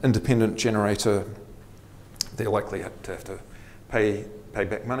 An independent generator, they're likely to have to pay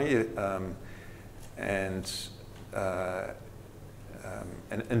back money, and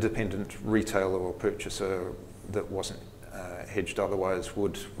an independent retailer or purchaser that wasn't hedged otherwise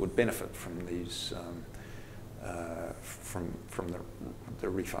would benefit from these from the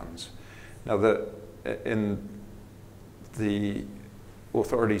refunds. Now, in the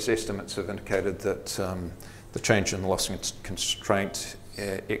authorities' estimates have indicated that the change in loss and constraint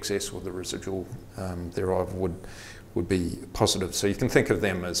excess, or the residual thereof, would be positive. So you can think of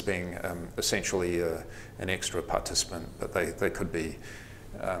them as being essentially an extra participant, but they could be,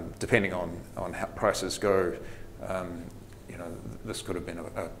 depending on how prices go, you know, this could have been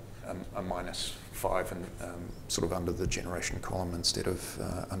a -5 and sort of under the generation column instead of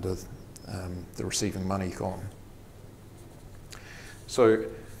under the receiving money column. So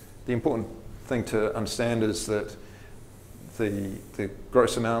the important thing to understand is that the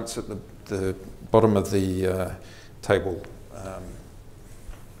gross amounts at the bottom of the table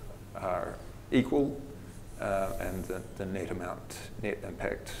are equal, and the net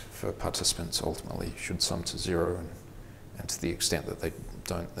impact for participants ultimately should sum to zero, and to the extent that they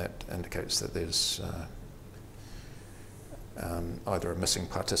don't, that indicates that there's either a missing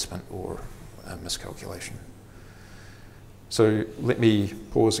participant or a miscalculation. So let me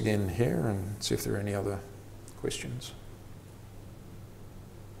pause again here and see if there are any other questions.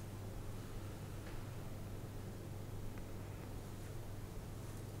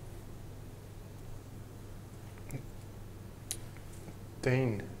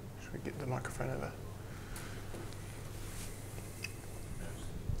 Dean, should we get the microphone over?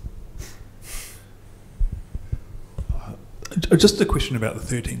 Just a question about the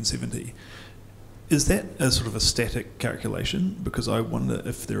 1370. Is that a sort of a static calculation? Because I wonder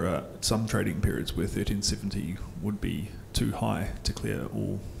if there are some trading periods where 1370 would be too high to clear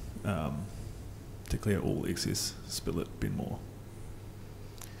all excess spill at Benmore,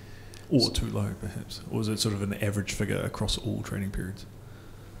 or too low perhaps, or is it sort of an average figure across all trading periods?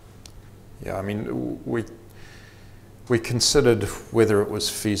 Yeah, I mean, we considered whether it was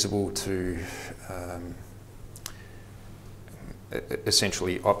feasible to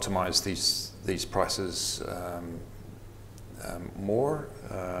essentially optimize these prices more,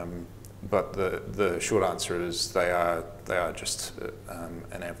 but the short answer is they are just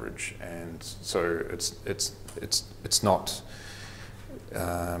an average, and so it's not.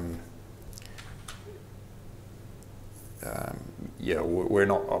 Yeah, we're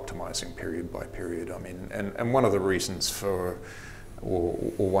not optimizing period by period. I mean, and one of the reasons for, or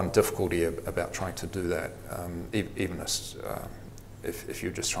one difficulty about trying to do that, even if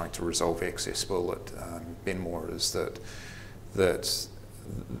you're just trying to resolve excess spill at Benmore, is that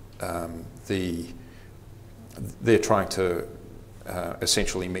they're trying to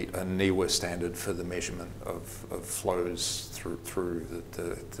essentially meet a NIWA standard for the measurement of flows through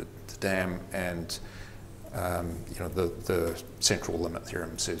the dam, and you know, the central limit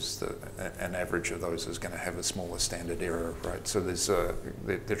theorem says that an average of those is going to have a smaller standard error, right? So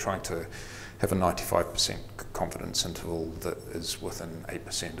they're trying to have a 95% confidence interval that is within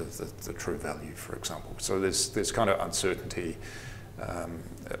 8% of the true value, for example. So there's kind of uncertainty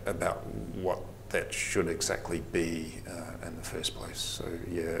about what that should exactly be in the first place. So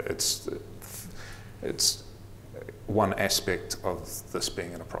yeah, it's one aspect of this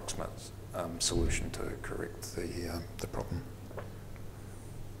being an approximate solution to correct the problem.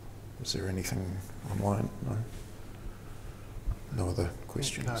 Is there anything online? No? No other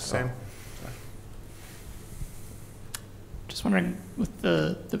questions? No, Sam? Just wondering, with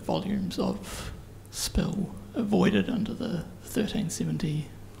the volumes of spill avoided under the 1370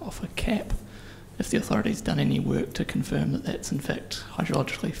 offer cap, if the authority's done any work to confirm that that's in fact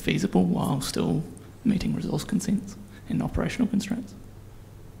hydrologically feasible while still meeting resource consents and operational constraints?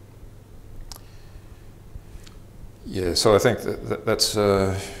 Yeah, so I think that's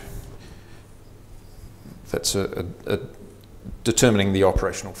determining the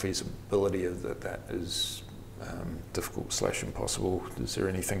operational feasibility of that is difficult / impossible. Is there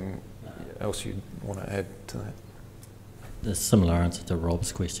anything else you'd want to add to that? The similar answer to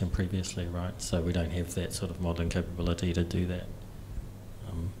Rob's question previously, right? So we don't have that sort of modelling capability to do that.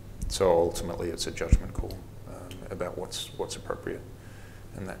 So ultimately, it's a judgment call about what's appropriate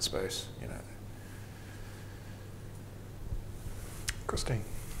in that space. You know. Christine?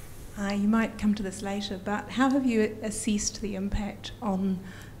 You might come to this later, but how have you assessed the impact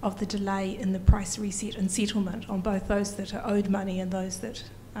of the delay in the price reset and settlement on both those that are owed money and those that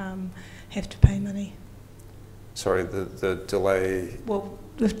have to pay money? Sorry, the delay. Well,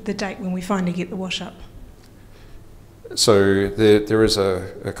 the date when we finally get the wash up. So there is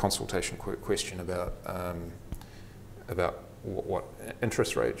a consultation question about what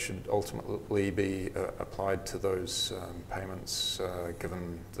interest rate should ultimately be applied to those payments,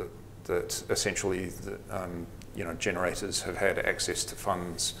 given that essentially generators have had access to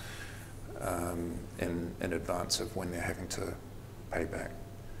funds in advance of when they're having to pay back.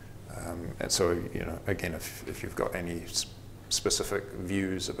 And so, again, if you've got any specific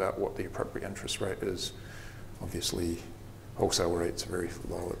views about what the appropriate interest rate is, obviously wholesale rates are very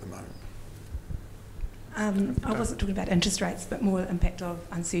low at the moment. I wasn't talking about interest rates, but more the impact of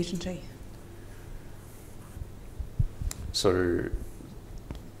uncertainty. So,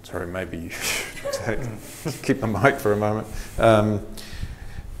 sorry, maybe keep the mic for a moment.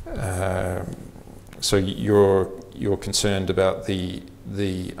 So you're concerned about the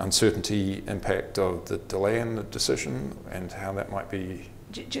uncertainty impact of the delay in the decision and how that might be?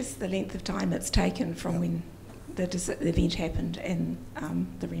 Just the length of time it's taken from when the event happened and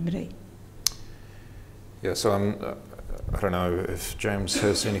the remedy. Yeah, so I don't know if James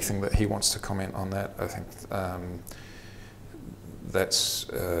has anything that he wants to comment on that. I think that's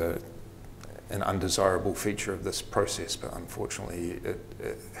an undesirable feature of this process, but unfortunately it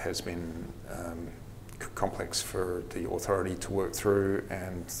has been complex for the authority to work through,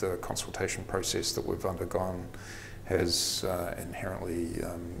 and the consultation process that we've undergone has inherently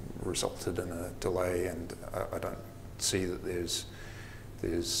resulted in a delay, and I don't see that there's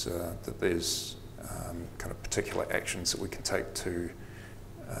kind of particular actions that we can take to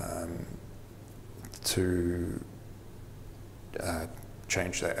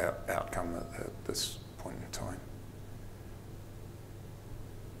change that outcome at this point in time.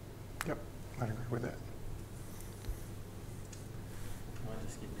 Yep, I agree with that.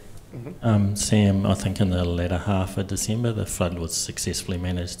 Sam, I think in the latter half of December, the flood was successfully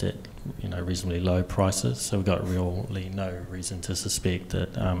managed at reasonably low prices. So we've got really no reason to suspect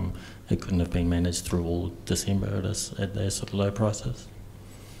that it couldn't have been managed through all December at those sort of low prices.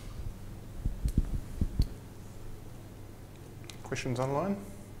 Questions online?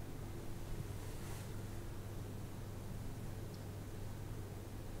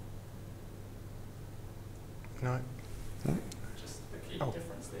 No. Just the key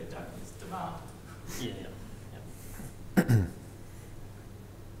difference there, Doug, is demand.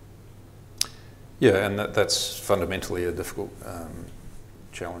 Yeah, and that's fundamentally a difficult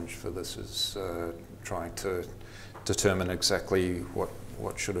challenge for this, is trying to determine exactly what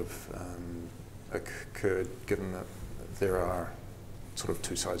should have occurred, given that there are sort of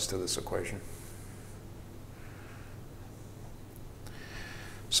two sides to this equation.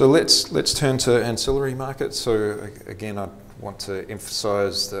 So let's turn to ancillary markets. So again, I want to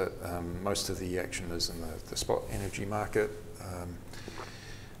emphasise that most of the action is in the spot energy market,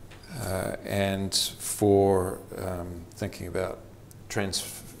 and for thinking about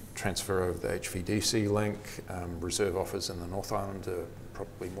transfer of the HVDC link, reserve offers in the North Island are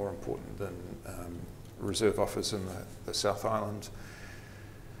probably more important than reserve offers in the South Island.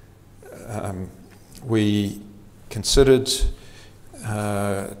 We considered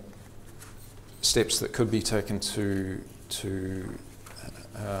steps that could be taken to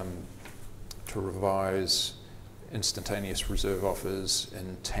revise instantaneous reserve offers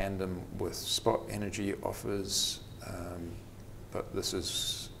in tandem with spot energy offers, but this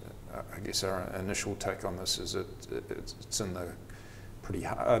is, I guess, our initial take on this is it's in the pretty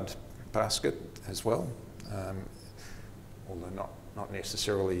hard basket as well, although not not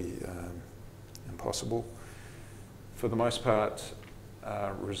necessarily impossible. For the most part,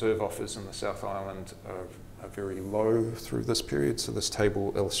 reserve offers in the South Island are very low through this period, so this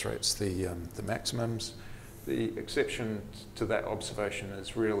table illustrates the maximums. The exception to that observation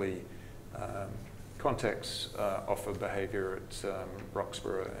is really Contact's offer behaviour at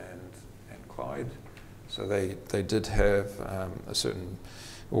Roxburgh and Clyde. So they did have a certain,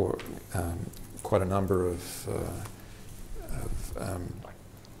 or quite a number of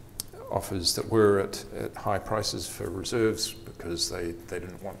offers that were at high prices for reserves because they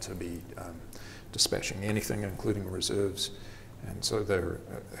didn't want to be dispatching anything, including reserves. And so they're,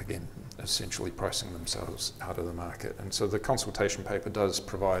 again, essentially pricing themselves out of the market. And so the consultation paper does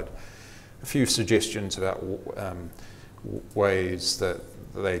provide a few suggestions about ways that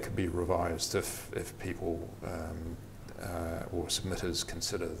they could be revised if people or submitters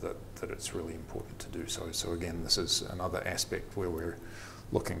consider that it's really important to do so. So again, this is another aspect where we're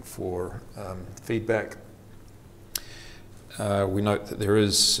looking for feedback. We note that there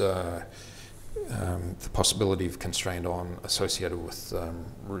is the possibility of constraint on associated with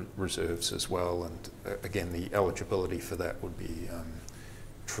reserves as well, and again, the eligibility for that would be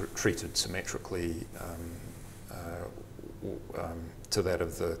treated symmetrically to that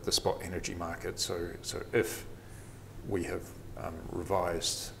of the spot energy market. So if we have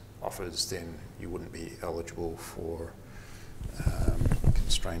revised offers, then you wouldn't be eligible for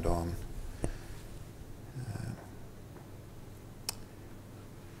constrained on.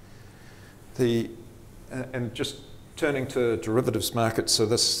 And just turning to derivatives markets, so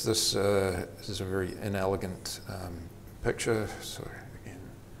this is a very inelegant picture, so again,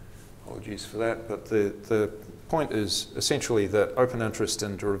 apologies for that, but the point is essentially that open interest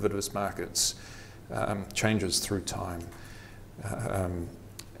in derivatives markets changes through time.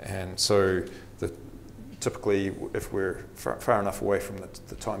 And so typically, if we're far enough away from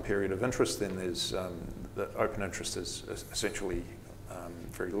the time period of interest, then there's the open interest is essentially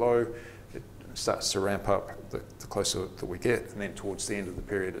very low. It starts to ramp up the closer that we get, and then towards the end of the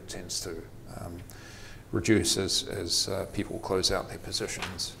period, it tends to reduce as people close out their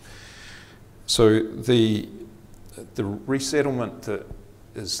positions. So the resettlement that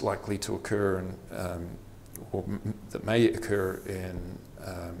is likely to occur or that may occur in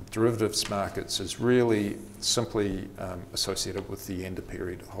derivatives markets is really simply associated with the end of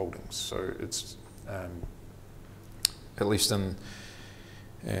period holdings. So it's at least in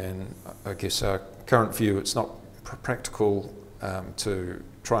I guess our current view, it's not practical to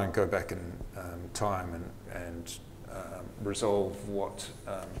try and go back in time and resolve what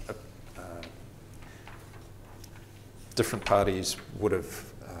different parties would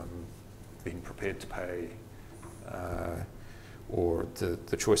have been prepared to pay, or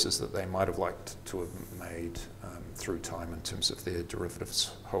the choices that they might have liked to have made through time in terms of their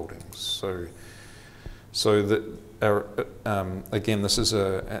derivatives holdings. So that again, this is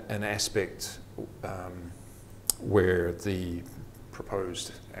an aspect where the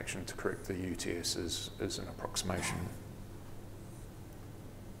proposed action to correct the UTS is an approximation.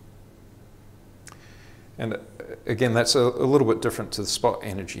 And again, that's a little bit different to the spot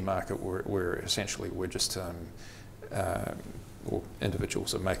energy market, where essentially we're just or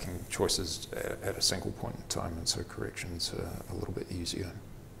individuals are making choices at a single point in time, and so corrections are a little bit easier.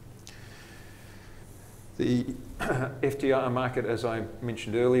 The FTR market, as I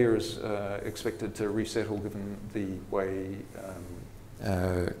mentioned earlier, is expected to resettle given the way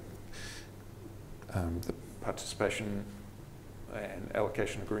the participation and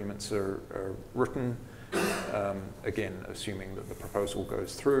allocation agreements are written, again, assuming that the proposal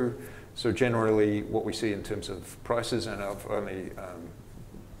goes through. So generally what we see in terms of prices, and I've only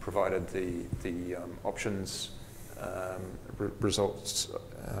provided the options results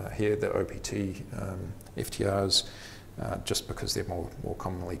here, the OPT FTRs, just because they're more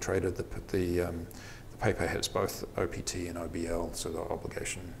commonly traded. The paper has both OPT and OBL, so the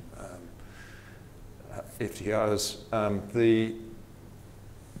obligation FTRs. The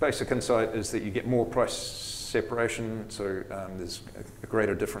basic insight is that you get more price separation, so there's a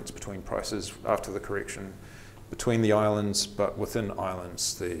greater difference between prices after the correction between the islands, but within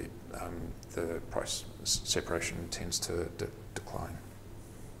islands the price separation tends to decline.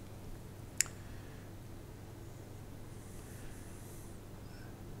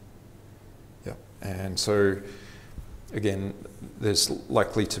 Yep, and so again, there's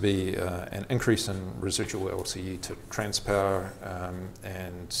likely to be an increase in residual LCE to Transpower,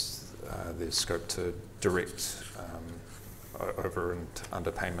 and there's scope to direct over and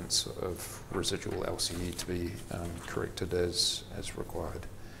underpayments of residual LCE to be corrected as required.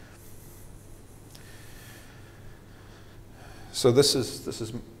 So this is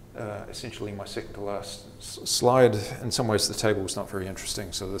essentially my second to last slide. In some ways the table is not very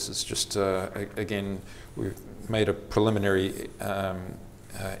interesting, so this is just, again, we've made a preliminary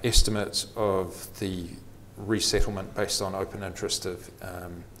estimate of the resettlement based on open interest of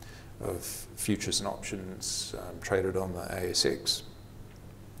futures and options traded on the ASX.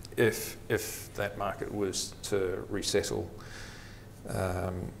 If that market was to resettle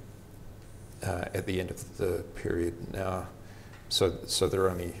at the end of the period now, so there are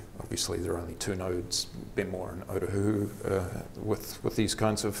only two nodes, Benmore and Otahuhu, with these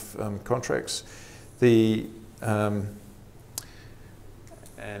kinds of contracts. And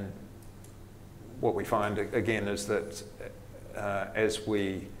what we find again is that as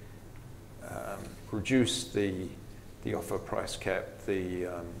we reduce the offer price cap, the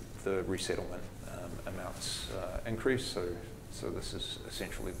resettlement amounts increase. So this is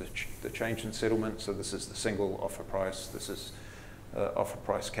essentially the change in settlement. So this is the single offer price. This is offer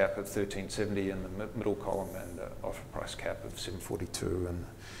price cap of 1370 in the middle column, and offer price cap of 742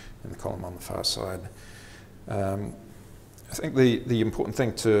 in the column on the far side. I think the important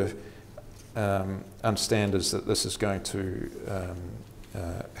thing to understand is that this is going to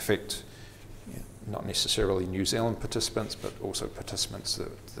affect not necessarily New Zealand participants, but also participants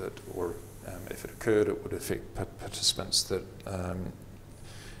that if it occurred, it would affect participants that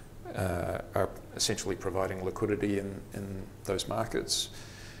are essentially providing liquidity in those markets,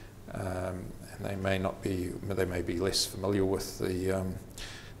 and they may be less familiar with the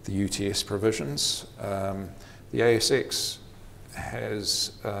UTS provisions. The ASX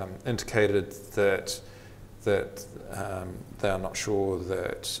has indicated that they are not sure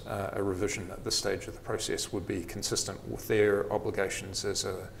that a revision at this stage of the process would be consistent with their obligations as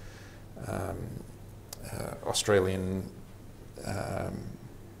a Australian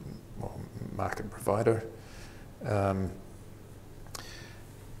market provider,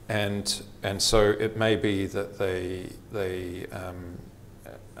 and so it may be that they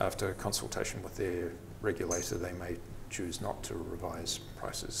after consultation with their regulator, they may choose not to revise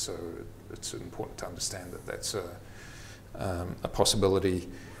prices. So it's important to understand that that's a possibility,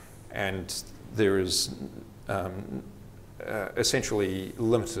 and there is essentially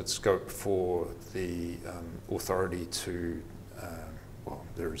limited scope for the authority to,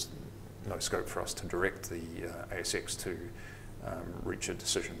 there is no scope for us to direct the ASX to reach a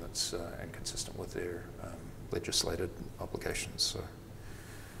decision that's inconsistent with their legislated obligations.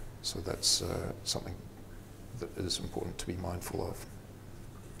 So that's something that is important to be mindful of.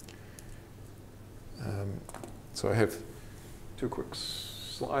 So I have two quick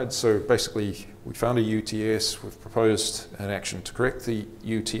slides. So basically, we found a UTS. We've proposed an action to correct the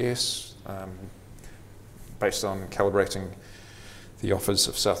UTS based on calibrating the offers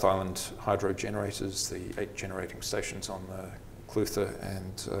of South Island hydro generators, the 8 generating stations on the Clutha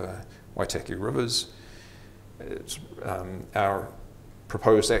and Waitaki rivers. Our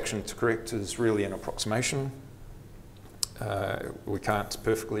proposed action to correct is really an approximation. We can't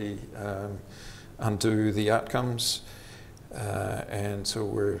perfectly undo the outcomes, and so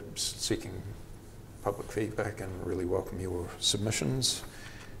we're seeking public feedback and really welcome your submissions.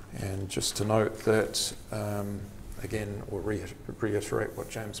 And just to note that, again, or reiterate what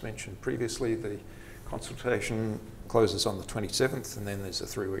James mentioned previously, the consultation closes on the 27th, and then there's a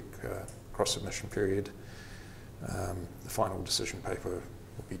 3-week cross-submission period. The final decision paper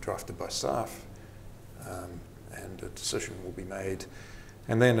will be drafted by staff, and a decision will be made.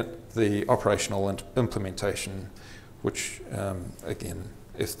 And then the operational implementation, which again,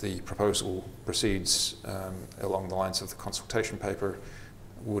 if the proposal proceeds along the lines of the consultation paper,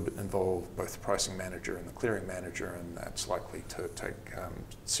 would involve both the pricing manager and the clearing manager, and that's likely to take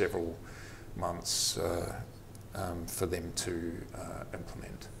several months for them to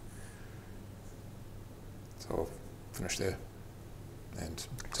implement. So I'll finish there and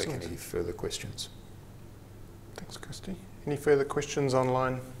take any further questions. Thanks, Christy. Any further questions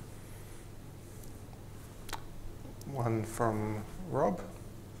online? One from Rob.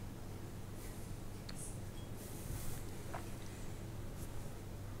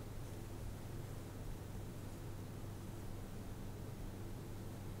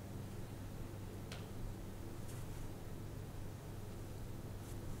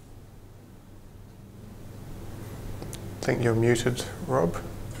 I think you're muted, Rob.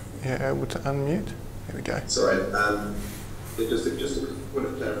 You're able to unmute? There we go. Sorry, just a point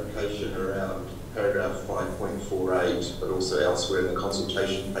of clarification around paragraph 5.48, but also elsewhere in the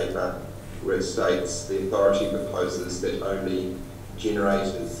consultation paper, where it states the authority proposes that only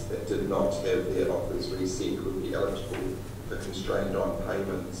generators that did not have their offers reset would be eligible for constrained on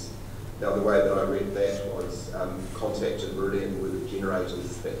payments. Now, the way that I read that was contacted Meridian with the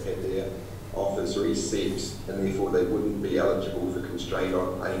generators that had their offers reset, and therefore they wouldn't be eligible for constraint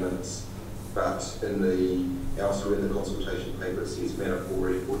on payments. But elsewhere in the consultation paper, it says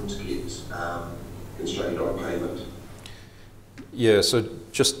Manapōuri wouldn't get constrained on payment. Yeah, so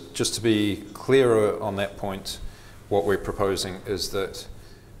just to be clearer on that point, what we're proposing is that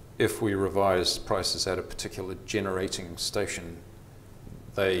if we revise prices at a particular generating station,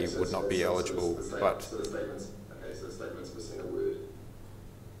 they would not be eligible. So the statement's missing a word.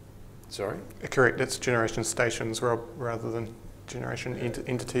 Sorry? Correct, it's generation stations rather than generation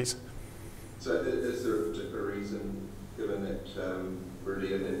entities. So is there a particular reason, given that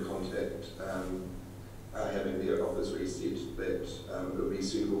Meridian and Contact are having their offers reset, that it would be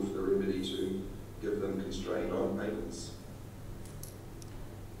suitable for the remedy to give them constraint on payments?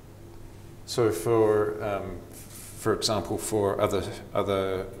 So for example, for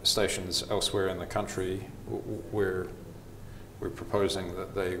other stations elsewhere in the country, we're proposing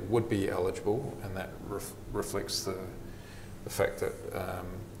that they would be eligible, and that reflects the fact that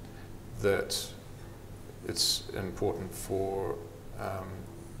that it's important for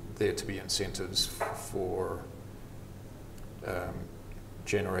there to be incentives for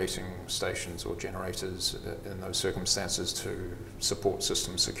generating stations or generators in those circumstances to support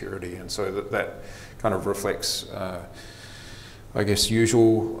system security, and so that kind of reflects, I guess,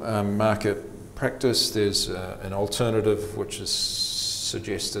 usual market practice. There's an alternative which is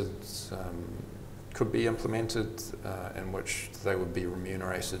suggested could be implemented, in which they would be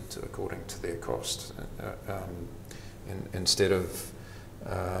remunerated according to their cost instead of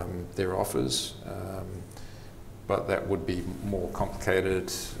their offers. But that would be more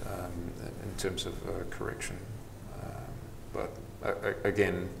complicated in terms of correction. But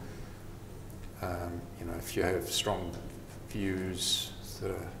again, if you have strong views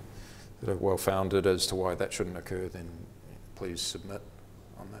that are well founded as to why that shouldn't occur, then please submit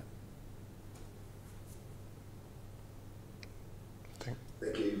on that.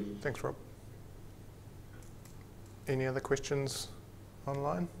 Thank you. Thanks, Rob. Any other questions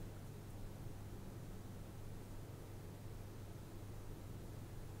online?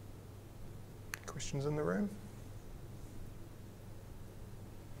 Questions in the room?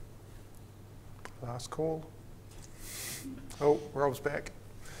 Last call. Oh, Rob's back.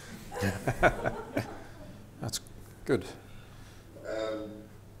 That's good.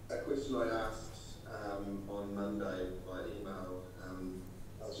 A question I asked on Monday by email,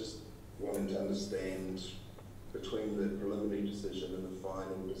 I was just wanting to understand between the preliminary decision and the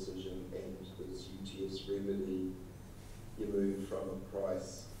final decision and this UTS remedy, you moved from a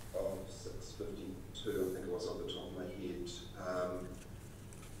price of $6.52, I think it was off the top of my head,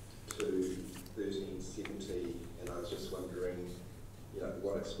 to $13.70, and I was just wondering,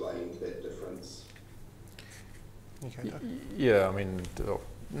 what explained that difference? Okay, Doug. Yeah, I mean,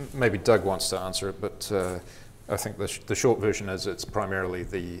 maybe Doug wants to answer it, but I think the short version is it's primarily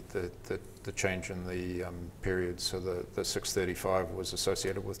the change in the period. So the 635 was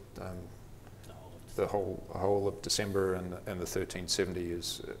associated with the whole of December, and the 1370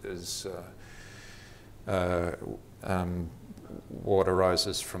 is what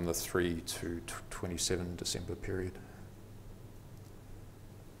arises from the 3 to 27 December period.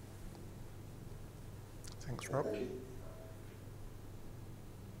 Thanks, Rob. Thank you.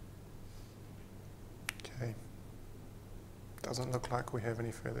 Okay. Doesn't look like we have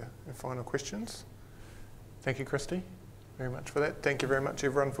any further final questions. Thank you, Christy, very much for that. Thank you very much,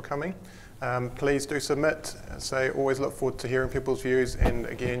 everyone, for coming. Please do submit. Always look forward to hearing people's views, and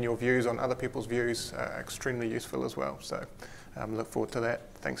again, your views on other people's views are extremely useful as well. So look forward to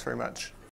that. Thanks very much.